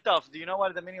 somebody tough. Do you know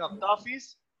what the meaning of tough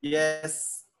is?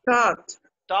 Yes.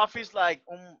 Tough is like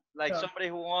somebody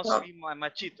who wants to be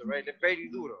machito, right? Very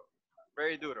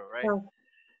duro, right?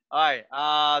 All right.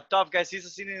 Tough, guys, is a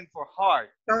synonym for hard.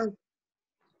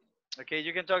 Okay,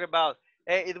 you can talk about,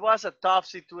 hey, it was a tough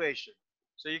situation.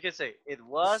 So you can say, it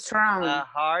was a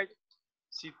hard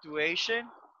situation.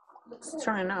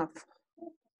 Strong enough.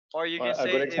 Or you can A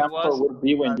say good it example was would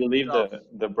be when you leave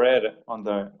the bread on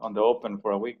the open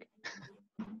for a week.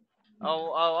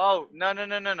 Oh, no.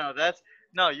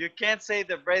 No, you can't say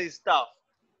the bread is tough.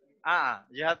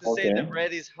 You have to say the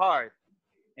bread is hard.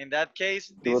 In that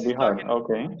case, this is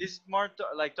talking. This is more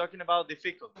like talking about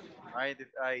difficulty, right?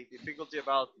 Difficulty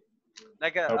about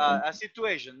like a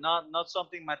situation, not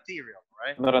something material,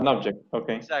 right? Not an object.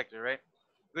 Okay. Exactly, right?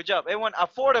 Good job, everyone.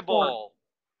 Affordable.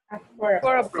 Affordable. All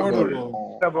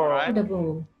right.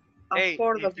 Affordable. Hey,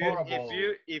 Affordable.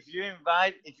 if you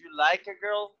like a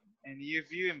girl and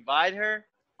if you invite her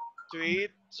to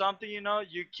eat something, you know,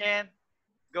 you can't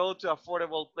go to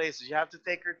affordable places. You have to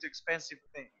take her to expensive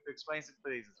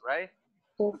places, right?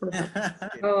 Oh.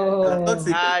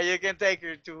 You can take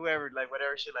her to whoever, like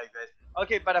whatever she like, guys.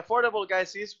 Okay, but affordable,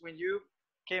 guys, is when you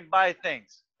can buy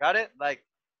things. Got it? Like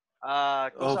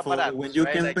cosas baratas, when you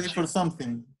right? can Like pay for cheap.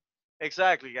 something.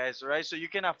 Exactly, guys. Right? So you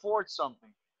can afford something.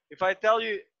 If I tell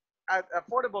you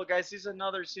affordable, guys, is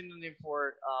another synonym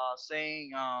for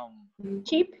saying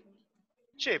Cheap.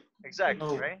 cheap.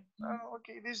 Exactly, right?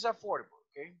 Okay, this is affordable.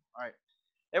 Okay, all right.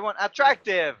 Everyone,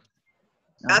 attractive.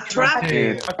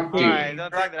 Attractive. All right, I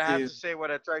don't think that I have to say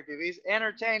what attractive is.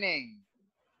 Entertaining.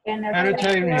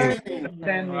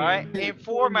 Entertaining. All right,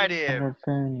 informative.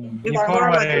 Entertaining. All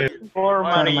right,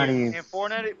 Informative.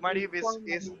 informative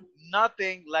is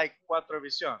nothing like Cuatro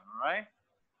Visión. All right,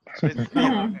 so it's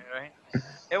different, right?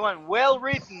 Everyone, well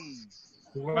written.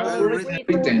 Well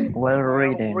written. Well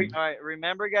written. All right,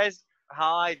 remember, guys,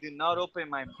 how I do not open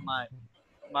my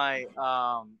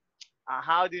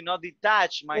how I do not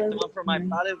detach my tongue from my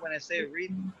palate when I say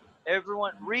read.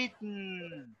 Everyone,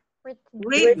 written.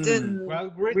 Written.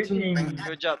 Well written.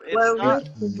 Good job. Well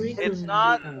It's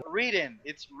not written.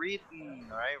 It's written.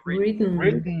 All right, written.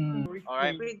 Written. All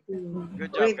right. Written.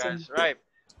 Good job, guys. All right.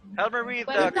 Help me read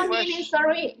What the is the meaning?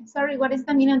 question. Sorry. What is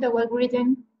the meaning of the well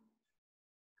written?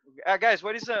 Guys,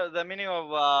 what is the meaning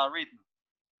of written?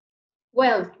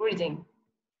 Well written.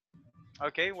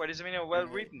 Okay, what is the meaning of well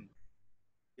written?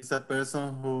 It's a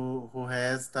person who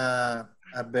has a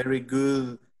very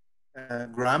good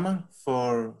grammar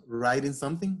for writing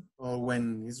something or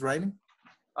when he's writing.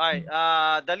 All right,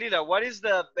 Dalila, what is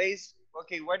the base?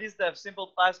 Okay, what is the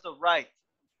simple past of write?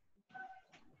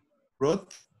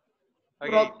 Wrote.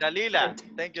 Okay, Wrote. Dalila.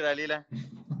 Thank you, Dalila.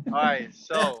 All right,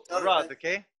 so wrote.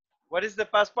 Okay, what is the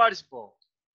past participle?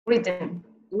 Written.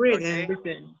 Okay.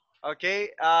 Written. Okay.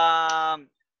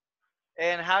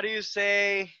 And how do you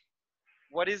say?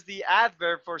 What is the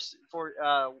adverb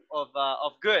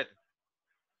of good?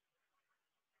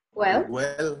 Well.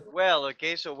 Well.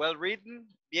 Okay. So well written,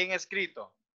 bien escrito.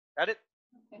 Got it?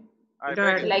 Okay. All right.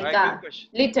 Very good. Like All right, good question.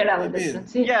 literal.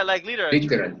 Yeah, like literal.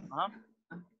 Literal.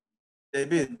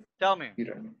 David. Tell me.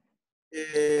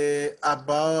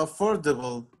 About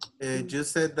affordable. You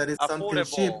said that it's something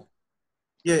cheap. Affordable.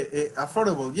 Yeah,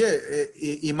 affordable. Yeah,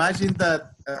 imagine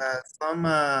that some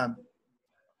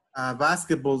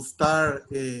basketball star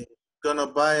gonna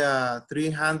buy a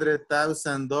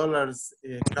 $300,000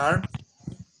 car.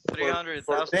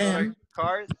 $300,000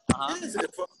 card. Yes,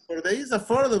 for them it's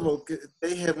affordable.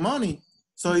 They have money,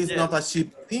 so it's not a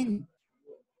cheap thing.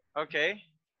 Okay.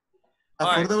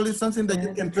 Affordable is something that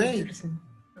you can pay.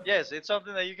 Yes, it's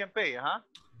something that you can pay, huh?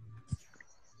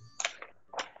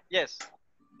 Yes.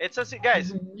 It's a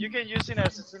guys, you can use it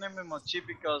as a synonym of cheap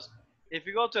because if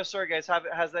you go to a store, guys,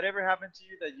 has that ever happened to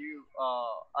you that you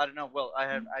I don't know, well, I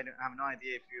have no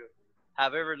idea if you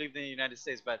have ever lived in the United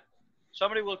States, but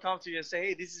somebody will come to you and say,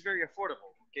 hey, this is very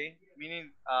affordable, okay?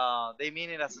 Meaning they mean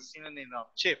it as a synonym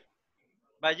of cheap.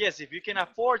 But yes, if you can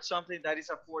afford something that is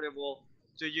affordable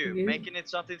to you, making it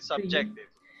something subjective.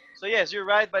 So yes, you're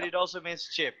right, but it also means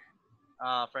cheap,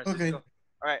 Francisco. Okay. All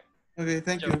right. Okay,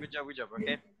 thank you. Good job,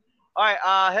 okay? All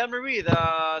right, help me read.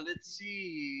 Let's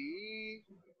see.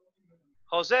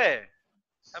 Jose.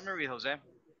 Help me read, Jose.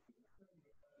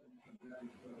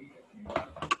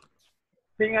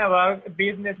 Think about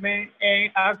businessman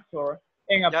and actor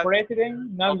and a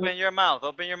president. Not open your mouth.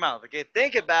 Okay,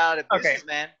 think about a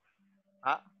businessman.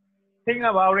 Huh? Think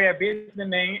about a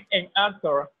businessman and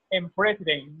actor and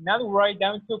president. Not write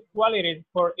down two qualities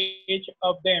for each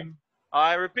of them. All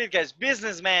right, repeat, guys.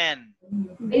 Businessman.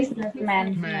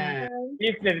 Businessman.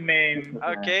 Businessman.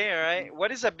 Okay, all right.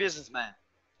 What is a businessman?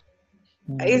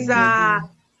 Is a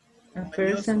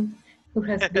person who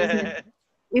has business.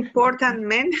 Important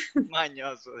man.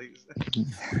 Mañoso.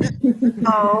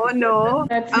 No.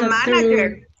 That's a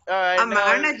manager. All right, a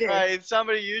manager. All right, it's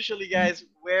somebody usually, guys,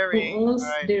 wearing. Who owns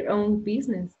their own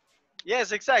business.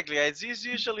 Yes, exactly. It's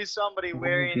usually somebody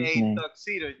wearing a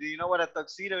tuxedo. Do you know what a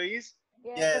tuxedo is?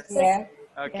 Yes.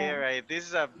 Okay, right. This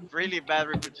is a really bad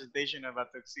representation of a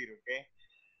tuxedo. Okay.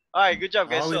 All right, good job,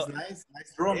 guys. Oh, so it's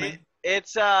nice drawing.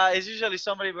 It's usually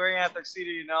somebody wearing a tuxedo,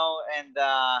 you know, and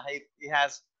he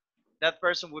has that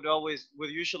person would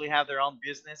usually have their own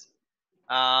business.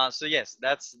 So yes,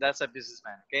 that's a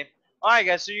businessman. Okay. All right,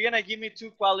 guys. So you're gonna give me two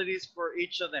qualities for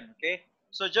each of them. Okay.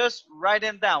 So just write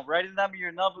them down. Write them down in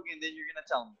your notebook, and then you're gonna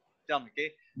tell me.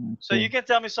 Okay. So you can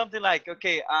tell me something like,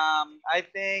 okay, I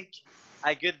think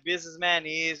a good businessman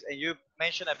is, and you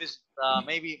mentioned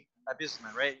maybe a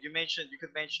businessman, right? You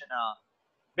could mention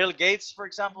Bill Gates, for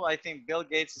example. I think Bill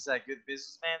Gates is a good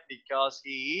businessman because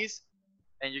he is,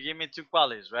 and you give me two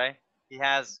qualities, right?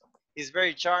 He's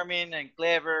very charming and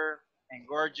clever and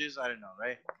gorgeous. I don't know,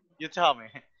 right? You tell me.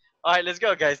 All right, let's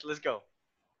go, guys. Let's go.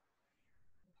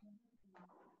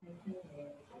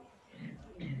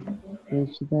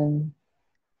 President,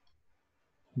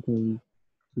 the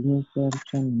senior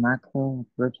person, macro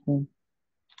president,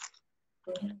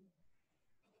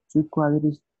 two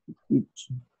qualities each.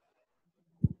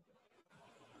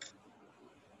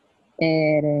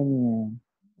 Erenia.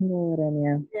 Hello,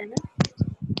 Erenia.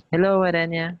 Hello,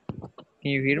 Erenia.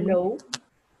 Can you hear me? Hello.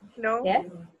 No. Yes.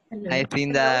 I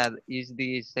think that is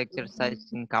this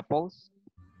exercise in couples.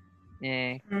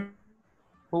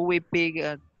 Who we pick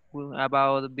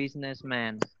about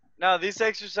businessman? No, this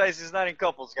exercise is not in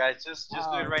couples, guys. Just do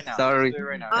it right now. Sorry, Just do it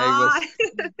right now. I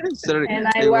was sorry. And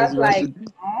I was like,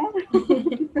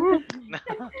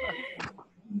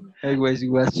 I was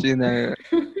watching a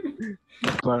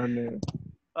partner.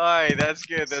 All right, that's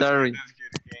good. That's Sorry. good. That's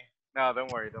good. Okay. No,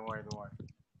 don't worry. Don't worry. Don't worry.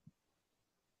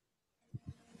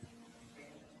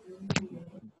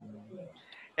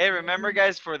 Hey, remember,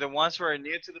 guys, for the ones who are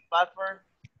new to the platform,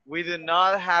 we do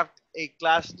not have a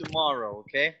class tomorrow.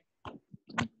 Okay.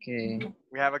 Okay.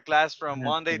 We have a class from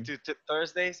Monday to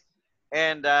Thursdays,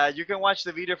 and you can watch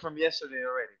the video from yesterday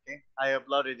already. Okay. I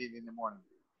uploaded it in the morning.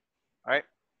 All right.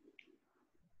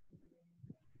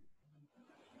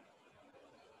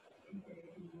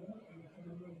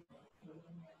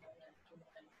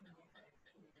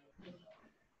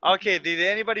 Okay, did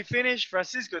anybody finish?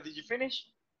 Francisco, did you finish?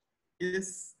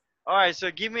 Yes. All right, so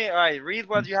all right, read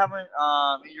what you have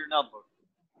in your notebook.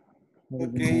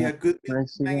 Okay, a good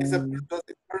businessman is a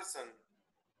persuasive person.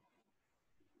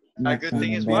 A good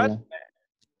thing is what? A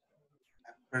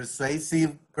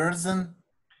persuasive person.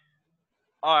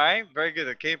 All right, very good.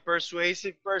 Okay,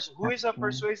 persuasive person. Who is a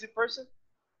persuasive person?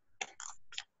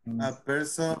 A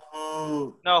person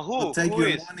who who take who your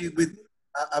is? money with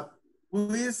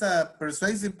who is a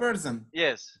persuasive person?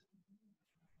 Yes.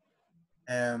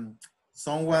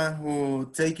 Someone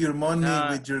who take your money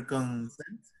with your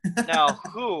consent. Now,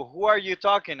 who are you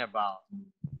talking about?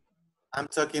 I'm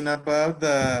talking about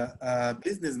the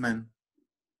businessman.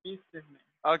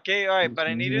 Okay, all right, but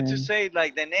I need you to say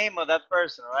like the name of that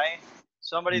person, right?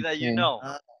 Somebody that you know.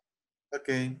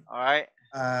 Okay. All right.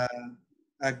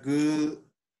 A good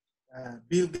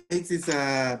Bill Gates is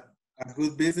a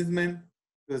good businessman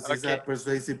because he's a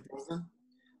persuasive person.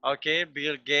 Okay,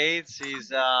 Bill Gates is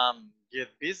good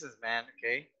businessman.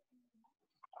 Okay,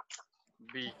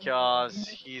 because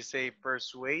he's a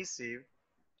persuasive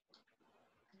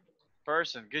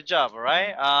person. Good job. All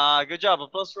right. Good job.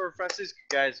 Applause for Francisco,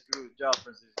 guys. Good job,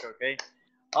 Francisco. Okay.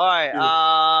 All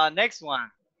right. Next one.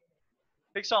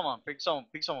 Pick someone. Pick someone,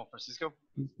 Francisco.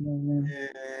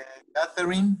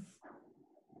 Catherine.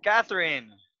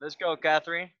 Catherine. Let's go,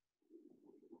 Catherine.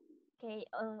 Okay,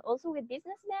 also with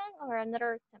businessman or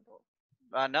another example?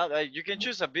 No, you can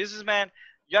choose a businessman.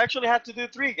 You actually have to do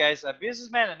three, guys: a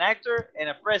businessman, an actor, and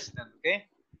a president. Okay.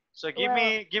 So give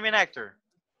me an actor.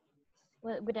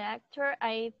 Well, with an actor,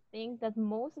 I think that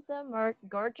most of them are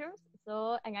gorgeous,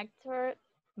 so an actor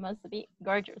must be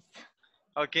gorgeous.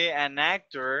 Okay, an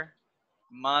actor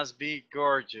must be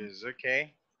gorgeous.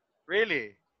 Okay.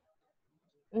 Really?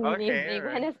 Okay.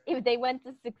 If they want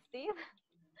to succeed.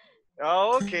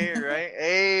 Oh, okay, right.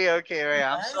 Hey, okay, right.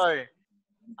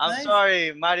 I'm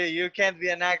sorry, Mario. You can't be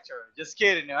an actor. Just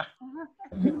kidding. I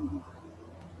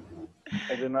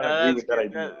do not agree with that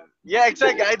idea. Yeah,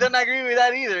 exactly. I don't agree with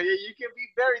that either. You can be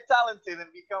very talented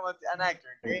and become an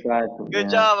actor. Okay. Exactly. Good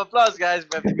job. Applause, guys.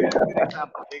 But good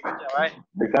example. Okay, good job. All right.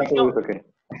 The example was okay.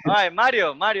 All right,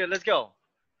 Mario. Let's go.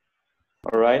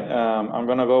 All right. I'm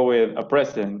gonna go with a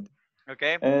president.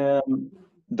 Okay.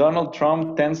 Donald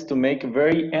Trump tends to make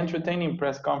very entertaining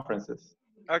press conferences.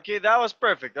 Okay, that was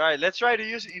perfect. All right, let's try to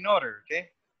use it in order, okay?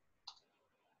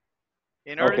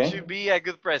 In order to be a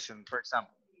good president, for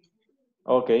example.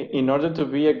 Okay, in order to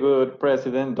be a good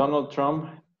president, Donald Trump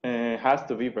has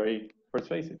to be very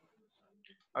persuasive.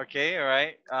 Okay, all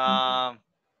right.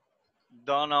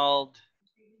 Donald,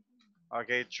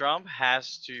 okay, Trump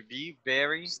has to be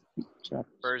very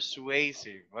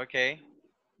persuasive. Okay.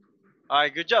 All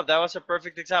right, good job. That was a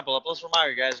perfect example. Applause for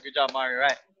Mario, guys. Good job, Mario.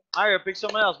 Right. Mario, pick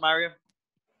someone else, Mario.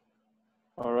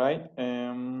 All right.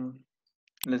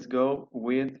 Let's go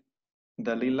with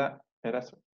Dalila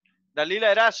Eraso.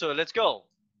 Dalila Eraso, let's go.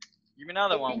 Give me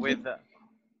another one with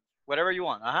whatever you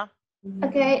want.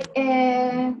 Okay.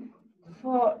 In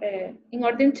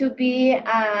order to be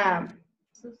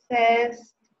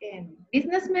success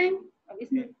businessman, a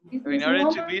In order to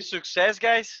businesswoman. be success,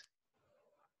 guys,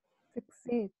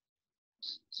 Succeed.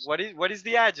 what is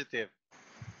the adjective?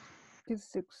 To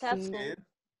succeed.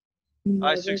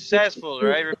 Successful,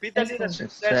 right? Repeat that, Lila.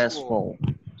 Successful.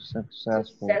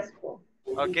 Successful.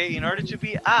 Okay, in order to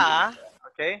be a,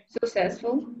 okay,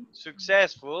 Successful.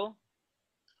 successful.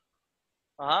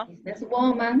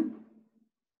 Businesswoman.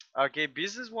 Okay,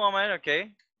 businesswoman.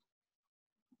 Okay.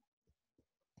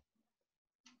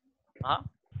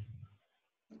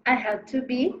 I have to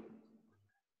be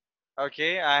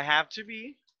Okay, I have to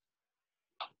be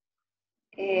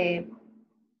creative.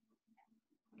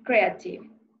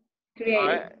 all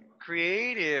right.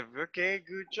 Creative. Okay,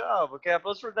 good job. Okay,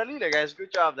 applause for Dalila, guys.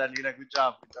 Good job, Dalila. Good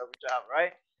job. Good job. Good job.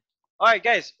 Right. All right,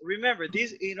 guys. Remember,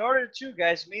 this in order to,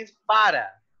 guys, means para.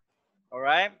 All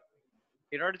right.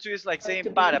 In order to is like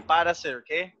saying para ser.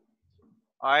 Okay.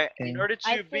 All right. In order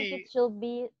I to think be. it should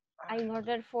be in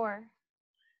order for.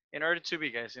 In order to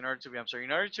be, guys. In order to be. I'm sorry.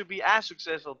 In order to be a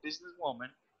successful businesswoman,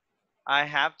 I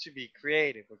have to be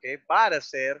creative. Okay. Para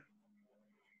ser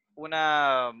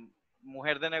una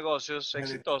mujer de negocios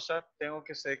exitosa, tengo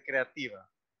que ser creativa.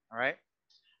 All right.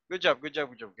 Good job. Good job.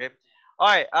 Good job. Okay. All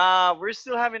right. We're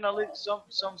still having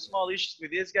some small issues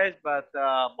with these guys, but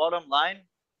bottom line,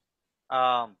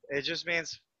 it just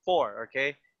means for.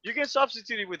 Okay. You can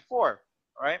substitute it with for.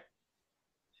 All right.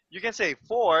 You can say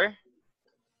for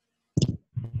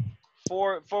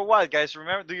what, guys?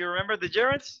 Remember? Do you remember the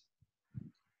gerunds?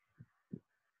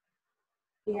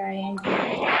 Yeah.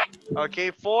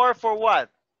 Okay. For what?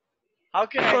 How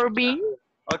can I? For being.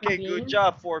 Okay. Good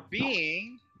job. For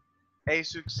being a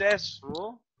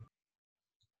successful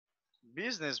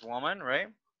businesswoman, right?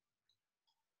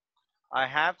 I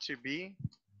have to be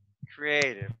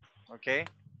creative. Okay.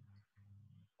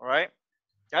 All right.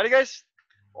 Got it, guys?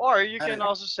 Or you can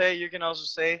also say,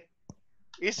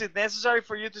 is it necessary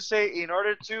for you to say in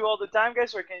order to all the time,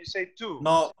 guys, or can you say to?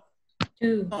 No.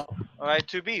 To. All right,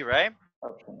 to be, right?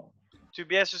 To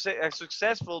be a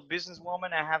successful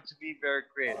businesswoman, I have to be very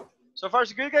creative. So far,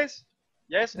 so good, guys?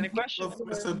 Yes, any questions? So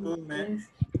far, so good, man.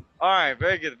 All right,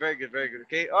 very good, very good, very good.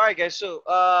 Okay, all right, guys. So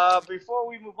before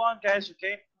we move on, guys,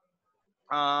 okay,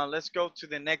 let's go to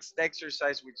the next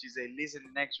exercise, which is a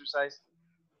listening exercise.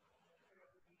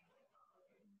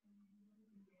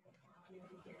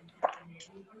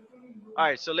 All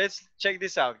right, so let's check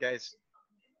this out, guys.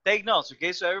 Take notes,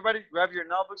 okay? So everybody grab your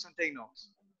notebooks and take notes.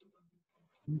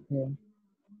 Okay.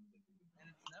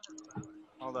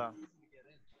 Hold on.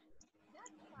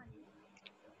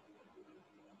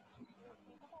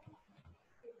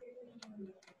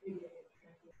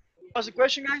 What's the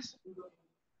question, guys?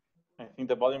 I think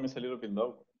the volume is a little bit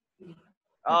low.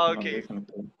 Oh, okay.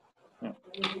 Yeah.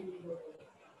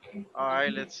 All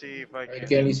right, let's see if I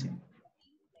can. listen.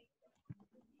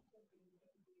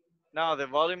 No, the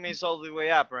volume is all the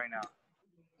way up right now.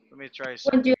 Let me try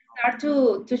some. When you start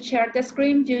to share the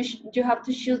screen, you have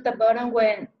to choose the button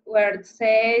where it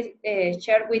says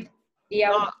share with the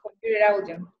computer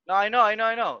audio. No, I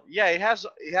know. Yeah, it has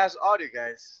audio,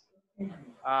 guys.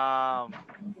 That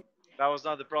was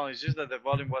not the problem. It's just that the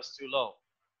volume was too low.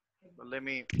 But let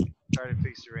me try to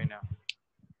fix it right now.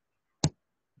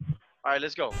 All right,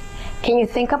 let's go. Can you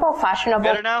think about fashionable?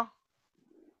 Better now?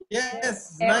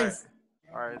 Yes, nice.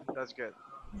 All right, that's good.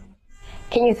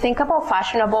 Can you think about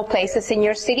fashionable places in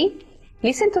your city?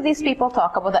 Listen to these people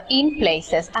talk about the in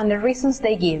places and the reasons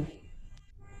they give.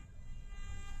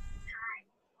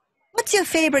 What's your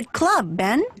favorite club,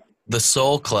 Ben? The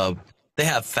Soul Club. They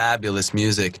have fabulous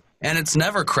music, and it's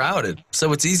never crowded,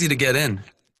 so it's easy to get in.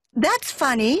 That's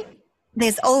funny.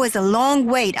 There's always a long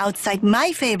wait outside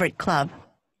my favorite club.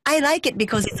 I like it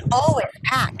because it's always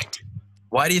packed.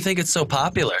 Why do you think it's so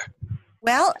popular?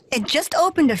 Well, it just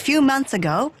opened a few months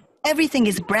ago. Everything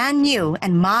is brand new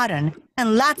and modern,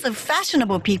 and lots of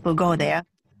fashionable people go there.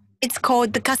 It's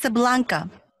called the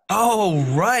Casablanca. Oh,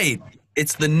 right.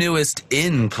 It's the newest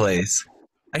in place.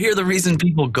 I hear the reason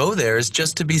people go there is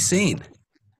just to be seen.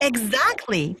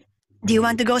 Exactly. Do you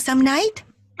want to go some night?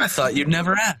 I thought you'd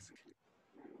never ask.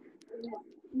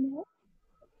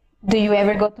 Do you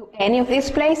ever go to any of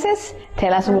these places?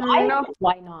 Tell us why. No.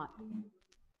 Why not?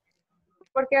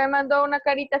 Porque me mandó una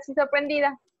carita así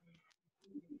sorprendida.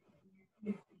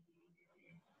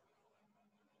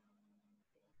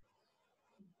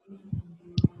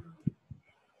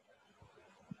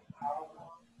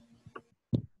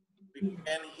 We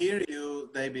can hear you,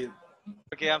 David.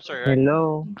 Okay, I'm sorry.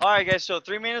 Hello. All right, guys. So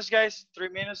 3 minutes, guys. 3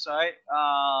 minutes. All right.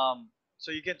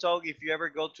 So you can talk if you ever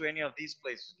go to any of these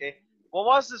places. Okay. What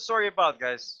was the story about,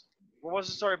 guys? What was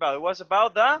the story about? It was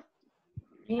about the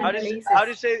how do you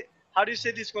say How do you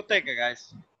say discoteca,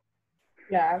 guys?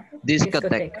 Club.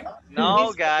 Discotheque.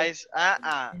 No, guys. All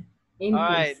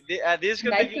right.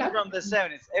 Discotheque is from the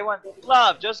 70s. Everyone,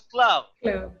 club, just club.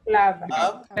 Club.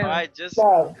 All right, just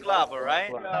Club. club, all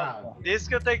right?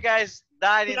 Discotheque, guys,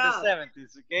 died in the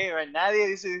 70s, okay? Right? Nadie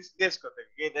dice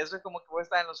discotheque, okay? Eso es como que vos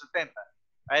estás en los 70.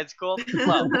 All right, it's called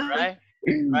club, right?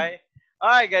 Right? All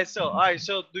right, guys. So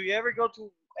do you ever go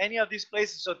to any of these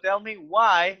places? So tell me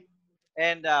why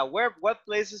and what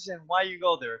places and why you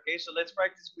go there, okay? So let's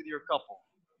practice with your couple.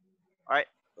 All right,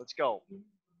 let's go.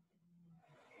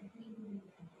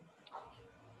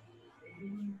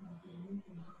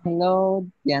 Hello,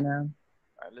 Diana.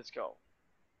 All right, let's go.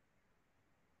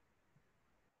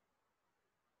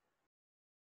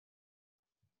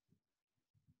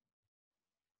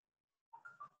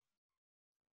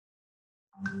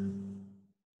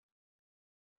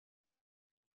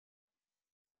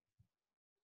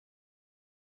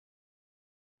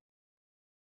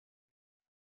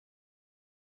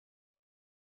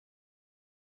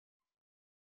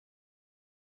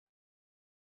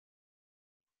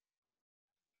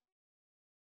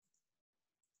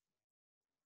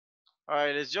 All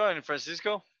right, let's join,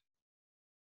 Francisco.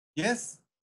 Yes.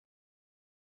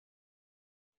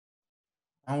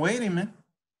 I'm waiting, man.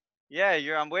 Yeah,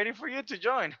 I'm waiting for you to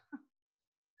join.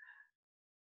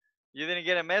 You didn't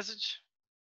get a message?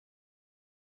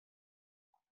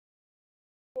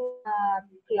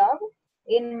 Club.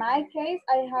 In my case,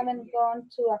 I haven't gone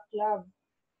to a club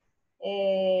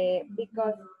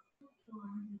because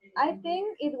I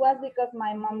think it was because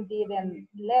my mom didn't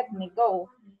let me go,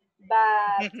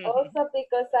 but also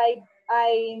because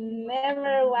I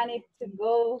never wanted to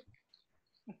go.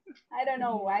 I don't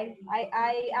know why.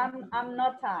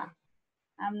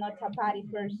 I'm not a party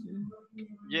person.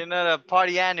 You're not a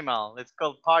party animal. It's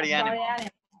called party animal. Party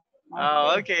animal.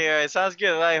 Oh, okay. All right, sounds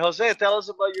good. All right, Jose, tell us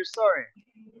about your story.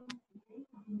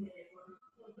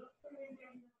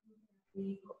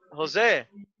 Jose,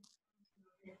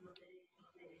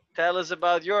 tell us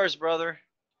about yours, brother.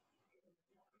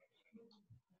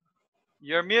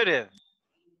 You're muted.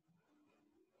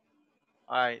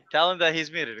 All right, tell him that he's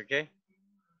muted, okay?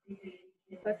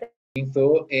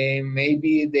 So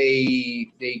maybe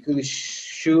they could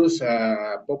choose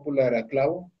a popular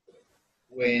club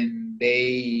when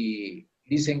they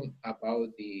listen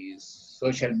about the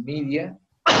social media.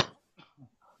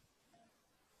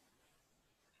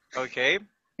 Okay.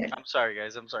 I'm sorry,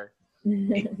 guys. I'm sorry.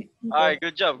 All right,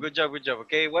 good job, good job, good job.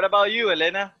 Okay, what about you,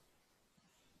 Elena?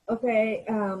 Okay,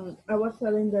 I was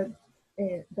telling that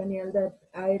Daniel that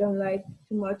I don't like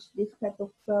too much this type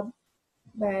of club,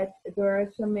 but there are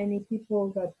so many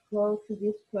people that go to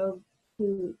this club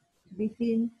to be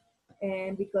seen,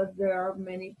 and because there are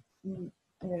many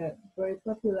very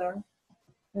popular,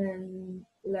 and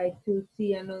like to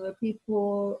see another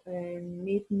people and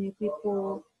meet new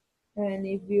people, and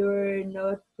if you're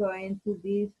not going to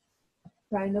this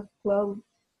kind of club,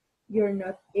 you're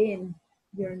not in,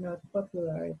 you're not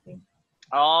popular, I think.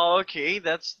 Oh, okay,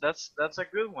 that's a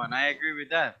good one. I agree with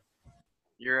that.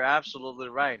 You're absolutely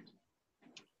right.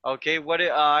 Okay,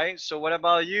 so what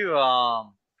about you,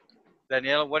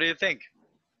 Daniel? What do you think?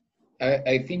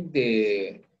 I think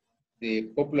the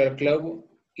popular club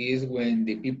is when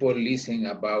the people listen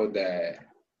about the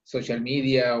social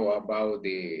media or about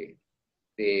the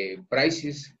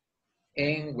prices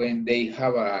and when they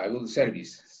have a good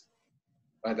service.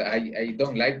 But I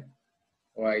don't like,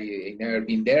 or I never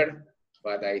been there,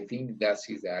 but I think that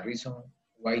is the reason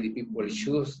why the people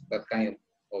choose that kind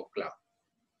of club.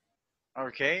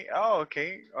 Okay. Oh,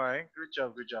 okay. All right. Good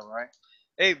job. Good job. All right.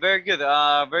 Hey, very good.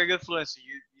 Very good fluency.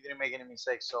 You didn't make any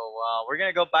mistakes. So we're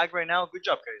gonna go back right now. Good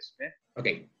job, guys. Okay.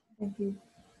 Okay. Thank you.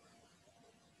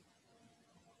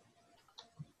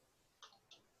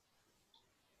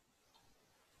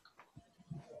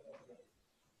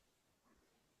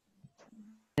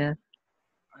 Yeah.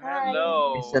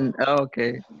 Hello. Listen.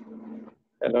 Okay.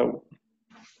 Hello.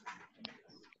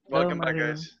 Welcome back, Mario.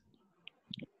 guys.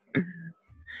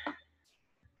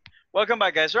 Welcome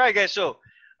back, guys. All right, guys. So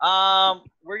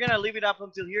we're gonna leave it up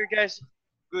until here, guys.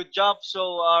 Good job.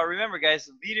 So remember, guys,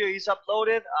 the video is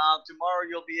uploaded. Tomorrow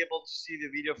you'll be able to see the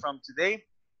video from today.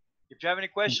 If you have any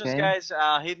questions, Okay. guys,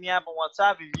 hit me up on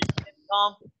WhatsApp. If you can't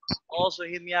come, also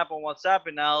hit me up on WhatsApp,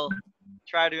 and I'll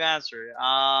try to answer.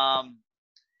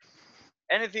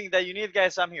 Anything that you need,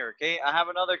 guys, I'm here. Okay. I have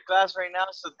another class right now,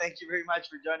 so thank you very much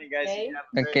for joining, guys. Okay. You have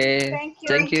a very Okay. Thank you.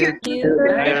 Thank you.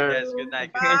 Good night, guys. Good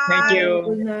night. Good Okay, night. thank you.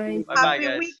 Good night. Bye, bye, Happy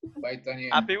guys. weekend. Bye, Tony.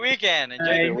 Happy weekend. Enjoy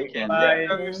Bye. the weekend. Bye. Take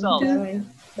care of yourselves.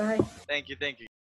 Bye. Bye. Thank you. Thank you.